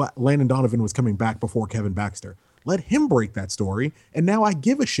had to know Landon Donovan was coming back before Kevin Baxter. Let him break that story, and now I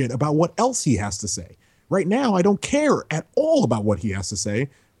give a shit about what else he has to say. Right now, I don't care at all about what he has to say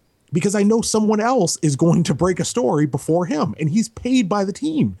because I know someone else is going to break a story before him, and he's paid by the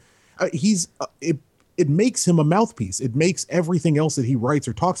team. It makes him a mouthpiece. It makes everything else that he writes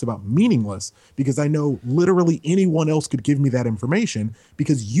or talks about meaningless because I know literally anyone else could give me that information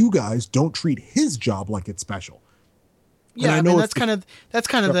because you guys don't treat his job like it's special. Yeah, I mean that's kind of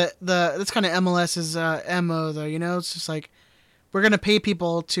MLS's MO though. It's just like we're gonna pay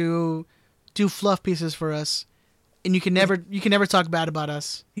people to do fluff pieces for us, and you can never talk bad about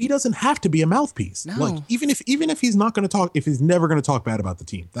us. He doesn't have to be a mouthpiece. No. Like even if he's not going to talk, if he's never going to talk bad about the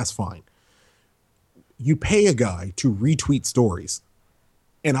team, that's fine. You pay a guy to retweet stories,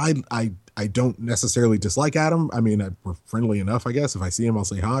 and I don't necessarily dislike Adam. I mean, we're friendly enough, I guess. If I see him, I'll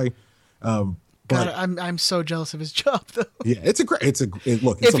say hi. But God, I'm so jealous of his job though. yeah,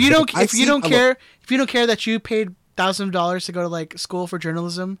 look. If you don't care that you paid $1,000 to go to like school for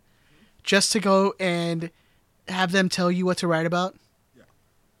journalism, just to go and have them tell you what to write about,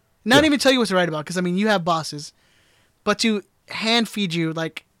 not even tell you what to write about, because I mean you have bosses, but to hand feed you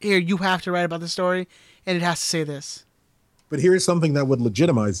like here you have to write about the story and it has to say this. But here's something that would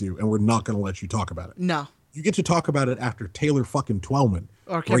legitimize you, and we're not going to let you talk about it. No, you get to talk about it after Taylor fucking Twellman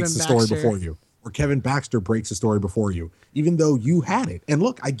or breaks the story before you. Or Kevin Baxter breaks a story before you, even though you had it. And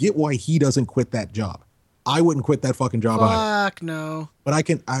look, I get why he doesn't quit that job. I wouldn't quit that fucking job either. Fuck no. But I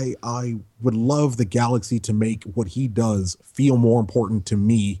would love the Galaxy to make what he does feel more important to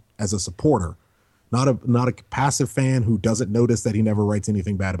me as a supporter, not a passive fan who doesn't notice that he never writes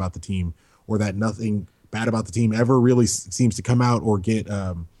anything bad about the team or that nothing bad about the team ever really seems to come out or get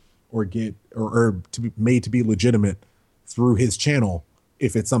to be made to be legitimate through his channel.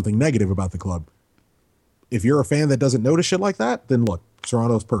 If it's something negative about the club, if you're a fan that doesn't notice shit like that, then look,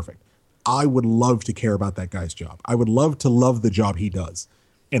 Serrano's perfect. I would love to care about that guy's job. I would love to love the job he does.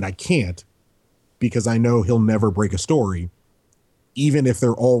 And I can't because I know he'll never break a story, even if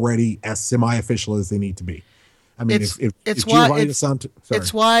they're already as semi-official as they need to be. I mean, it's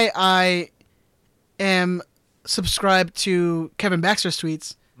why I am subscribed to Kevin Baxter's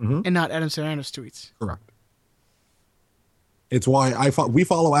tweets and not Adam Serrano's tweets. Correct. It's why we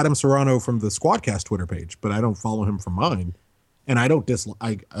follow Adam Serrano from the Squadcast Twitter page, but I don't follow him from mine. And I don't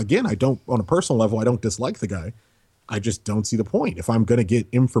on a personal level, I don't dislike the guy. I just don't see the point. If I'm going to get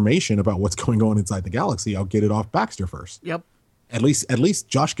information about what's going on inside the Galaxy, I'll get it off Baxter first. Yep. At least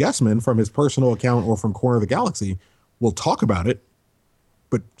Josh Gessman from his personal account or from Corner of the Galaxy will talk about it.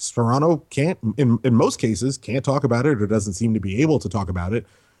 But Serrano can't, in most cases, can't talk about it or doesn't seem to be able to talk about it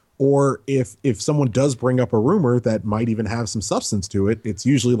Or if someone does bring up a rumor that might even have some substance to it, it's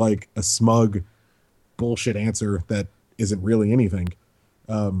usually like a smug bullshit answer that isn't really anything.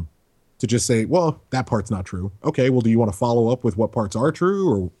 To just say, well, that part's not true. Okay, well, do you want to follow up with what parts are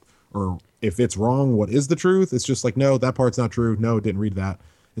true, or if it's wrong, what is the truth? It's just like, no, that part's not true. No, didn't read that.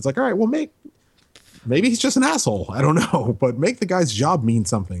 It's like, all right, well, maybe he's just an asshole. I don't know, but make the guy's job mean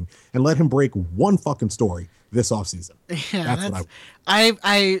something and let him break one fucking story this offseason. Yeah, that's what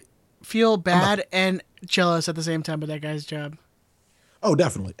I feel bad and jealous at the same time with that guy's job. Oh,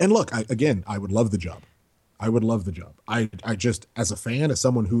 definitely. And look, I would love the job. I would love the job. I just, as a fan, as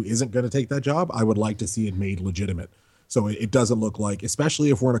someone who isn't going to take that job, I would like to see it made legitimate. So it doesn't look like,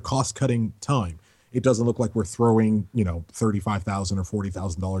 especially if we're in a cost-cutting time, it doesn't look like we're throwing, $35,000 or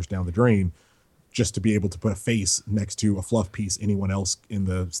 $40,000 down the drain just to be able to put a face next to a fluff piece anyone else in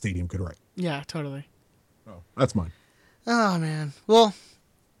the stadium could write. Yeah, totally. Oh, that's mine. Oh, man. Well,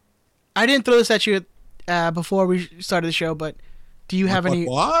 I didn't throw this at you before we started the show, but do you have any?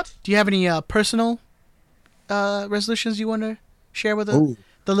 What? Do you have any personal resolutions you want to share with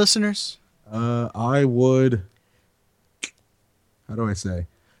the listeners? I would. How do I say?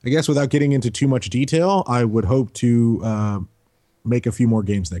 I guess without getting into too much detail, I would hope to make a few more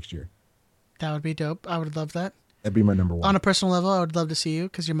games next year. That would be dope. I would love that. That'd be my number one. On a personal level, I would love to see you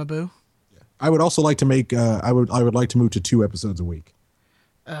because you're my boo. Yeah. I would also like to make. I would like to move to 2 episodes a week.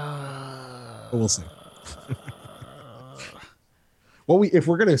 But we'll see. Well, if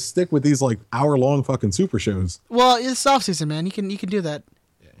we're gonna stick with these like hour-long fucking super shows. Well, it's off season, man. You can do that.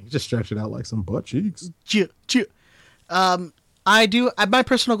 Yeah, you just stretch it out like some butt cheeks. I do. My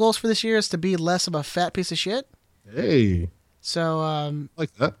personal goals for this year is to be less of a fat piece of shit. Hey. So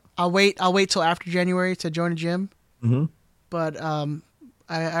like that. I'll wait till after January to join a gym. Mm-hmm. But I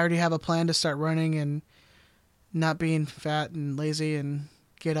already have a plan to start running and not being fat and lazy and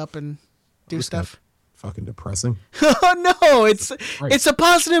get up and do stuff. Fucking depressing. Oh no, it's a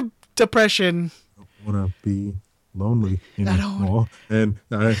positive depression. I don't want to be lonely anymore, and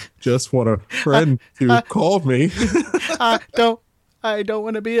I just want a friend to call me. I don't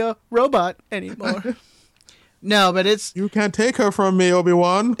want to be a robot anymore. No, but you can't take her from me,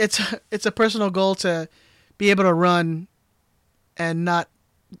 Obi-Wan. It's a personal goal to be able to run and not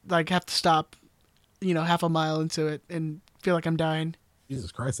like have to stop, half a mile into it and feel like I'm dying.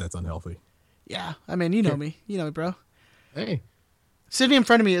 Jesus Christ, that's unhealthy. Yeah, I mean, you know me, bro. Hey, sitting in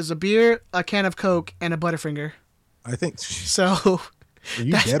front of me is a beer, a can of Coke, and a Butterfinger. I think so. Are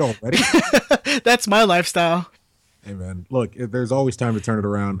you dead already? That's my lifestyle. Hey man, look, there's always time to turn it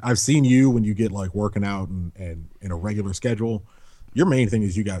around. I've seen you when you get like working out and in a regular schedule. Your main thing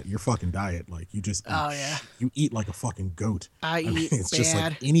is you got your fucking diet. Like you just you eat like a fucking goat. I mean, it's bad. Just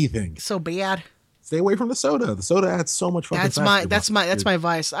like anything. So bad. Stay away from the soda. The soda adds so much fucking fat. That's my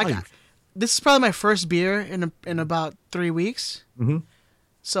vice. This is probably my first beer in about 3 weeks. Mm-hmm.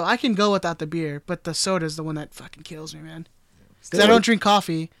 So I can go without the beer, but the soda is the one that fucking kills me, man. Because I don't drink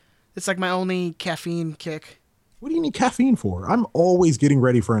coffee. It's like my only caffeine kick. What do you need caffeine for? I'm always getting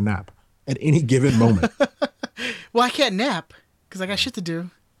ready for a nap at any given moment. Well, I can't nap because I got shit to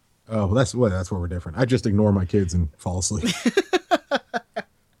do. Oh, well, that's where we're different. I just ignore my kids and fall asleep. What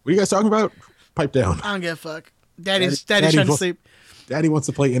are you guys talking about? Pipe down. I don't give a fuck. Daddy's trying to sleep. Daddy wants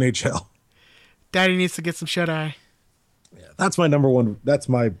to play NHL. Daddy needs to get some shut-eye. Yeah, that's my number one. That's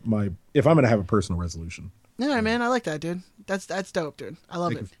my if I'm going to have a personal resolution. All right, man. I like that, dude. That's dope, dude. I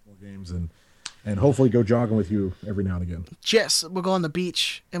love it. More games and hopefully go jogging with you every now and again. Yes, we'll go on the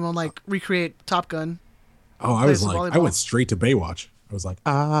beach and we'll recreate Top Gun. Oh, I went straight to Baywatch. I was like,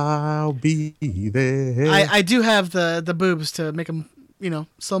 I'll be there. I do have the boobs to make them,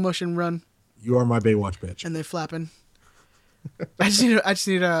 slow motion run. You are my Baywatch bitch. And they're flapping. I just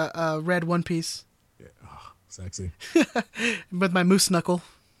need a red one piece. Yeah, oh, sexy. With my moose knuckle.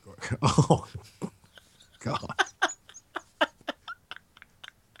 Oh, God.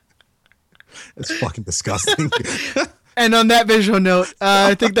 That's fucking disgusting. And on that visual note,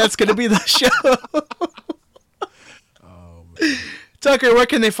 I think that's going to be the show. Oh, man. Tucker, where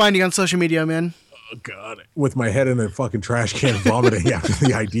can they find you on social media, man? Oh, God. With my head in a fucking trash can vomiting after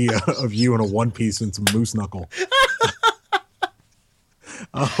the idea of you in a one piece and some moose knuckle.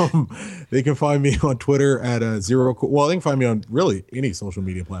 They can find me on Twitter at ZeroCool. Well, they can find me on really any social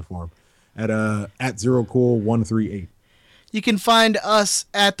media platform at ZeroCool138. You can find us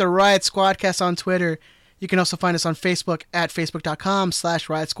at the Riot Squadcast on Twitter. You can also find us on Facebook at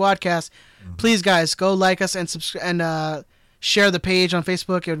facebook.com/Riot Squadcast. Mm-hmm. Please, guys, go like us and subscribe and share the page on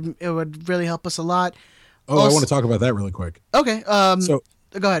Facebook. It would really help us a lot. Oh, also, I want to talk about that really quick. Okay. So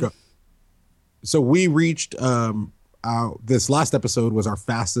go ahead. So we reached this last episode was our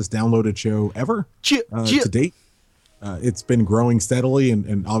fastest downloaded show ever to date. It's been growing steadily,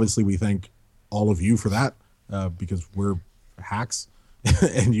 and obviously we thank all of you for that because we're hacks,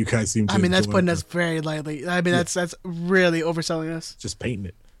 and you guys seem to. I mean, that's putting us very lightly. I mean, that's really overselling us. Just painting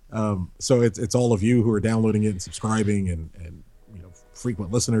it. So it's all of you who are downloading it and subscribing and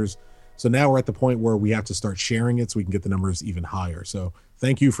frequent listeners. So now we're at the point where we have to start sharing it so we can get the numbers even higher. So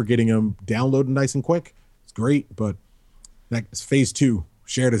thank you for getting them downloaded nice and quick. It's great, but next phase 2,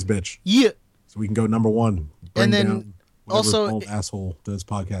 share this bitch. Yeah. So we can go number 1. And then also, old asshole does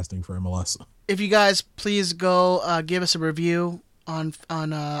podcasting for MLS. If you guys please go give us a review on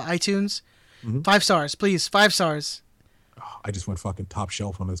iTunes, 5 stars, please, 5 stars. Oh, I just went fucking top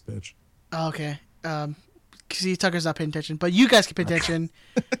shelf on this bitch. Oh, okay. See, Tucker's not paying attention, but you guys can pay attention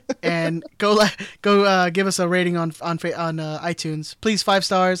and go give us a rating on iTunes, please. 5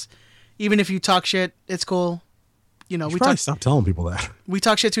 stars. Even if you talk shit, it's cool. We probably stop telling people that. We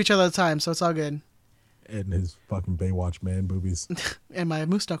talk shit to each other all the time, so it's all good. And his fucking Baywatch man boobies. And my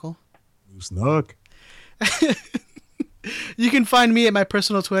moose knuckle. Moose knuck. You can find me at my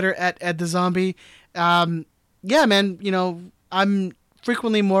personal Twitter at @thezombie. Yeah, man. I'm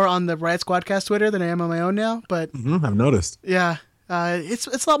frequently more on the Riot Squadcast Twitter than I am on my own now. But I've noticed. Yeah, it's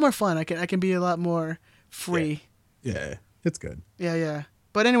a lot more fun. I can be a lot more free. Yeah, it's good. Yeah.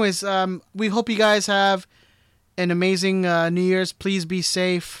 But anyways, we hope you guys have an amazing New Year's. Please be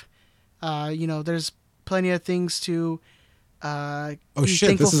safe. There's plenty of things to oh be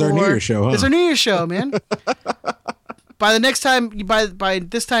shit! This is for. our New Year's show, huh? It's our New Year's show, man. By this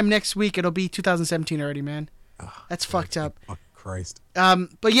time next week, it'll be 2017 already, man. That's fucked up. Oh, Christ.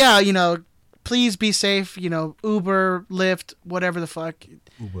 But yeah, please be safe. Uber, Lyft, whatever the fuck.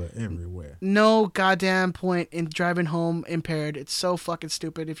 Uber everywhere. No goddamn point in driving home impaired. It's so fucking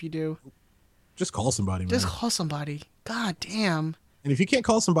stupid if you do. Just call somebody, man. Just call somebody. God damn. And if you can't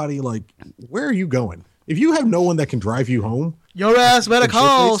call somebody, where are you going? If you have no one that can drive you home, your ass better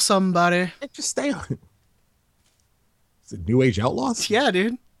call somebody. Just stay on it. Is it New Age Outlaws? Yeah,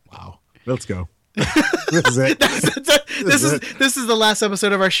 dude. Wow. Let's go. This is it. This is the last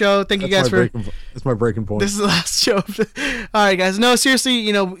episode of our show. Thank you guys for. That's my breaking point. This is the last show. All right, guys. No,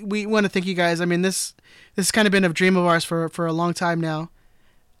 seriously. We want to thank you guys. I mean, this has kind of been a dream of ours for a long time now,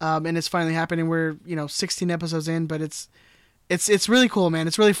 and it's finally happening. We're 16 episodes in, but it's really cool, man.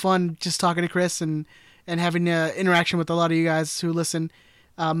 It's really fun just talking to Chris and having interaction with a lot of you guys who listen.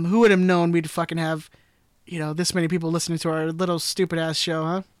 Who would have known we'd fucking have this many people listening to our little stupid ass show,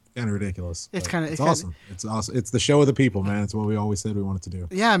 huh? Kind of ridiculous. It's awesome. It's awesome. It's the show of the people, man. It's what we always said we wanted to do.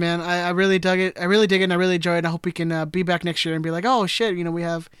 Yeah, man. I really dug it. I really dig it, and I really enjoy it. And I hope we can be back next year and be like, oh shit, we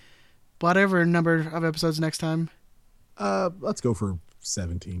have whatever number of episodes next time. Let's go for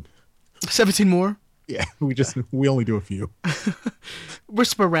 17. 17 more. Yeah, we only do a few. We're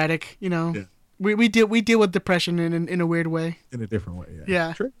sporadic, Yeah. We deal with depression in a weird way. In a different way, yeah.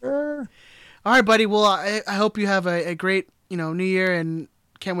 Yeah. Sure. All right, buddy. Well, I hope you have a great New Year, and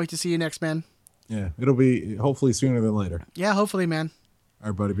can't wait to see you next, man. Yeah, it'll be hopefully sooner than later. Yeah, hopefully, man. All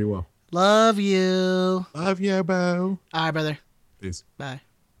right, buddy. Be well. Love you. Love you, Bo. All right, brother. Peace. Bye.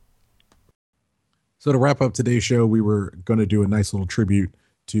 So to wrap up today's show, we were going to do a nice little tribute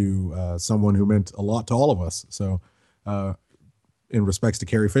to someone who meant a lot to all of us. So in respects to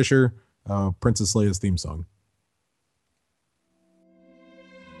Carrie Fisher, Princess Leia's theme song.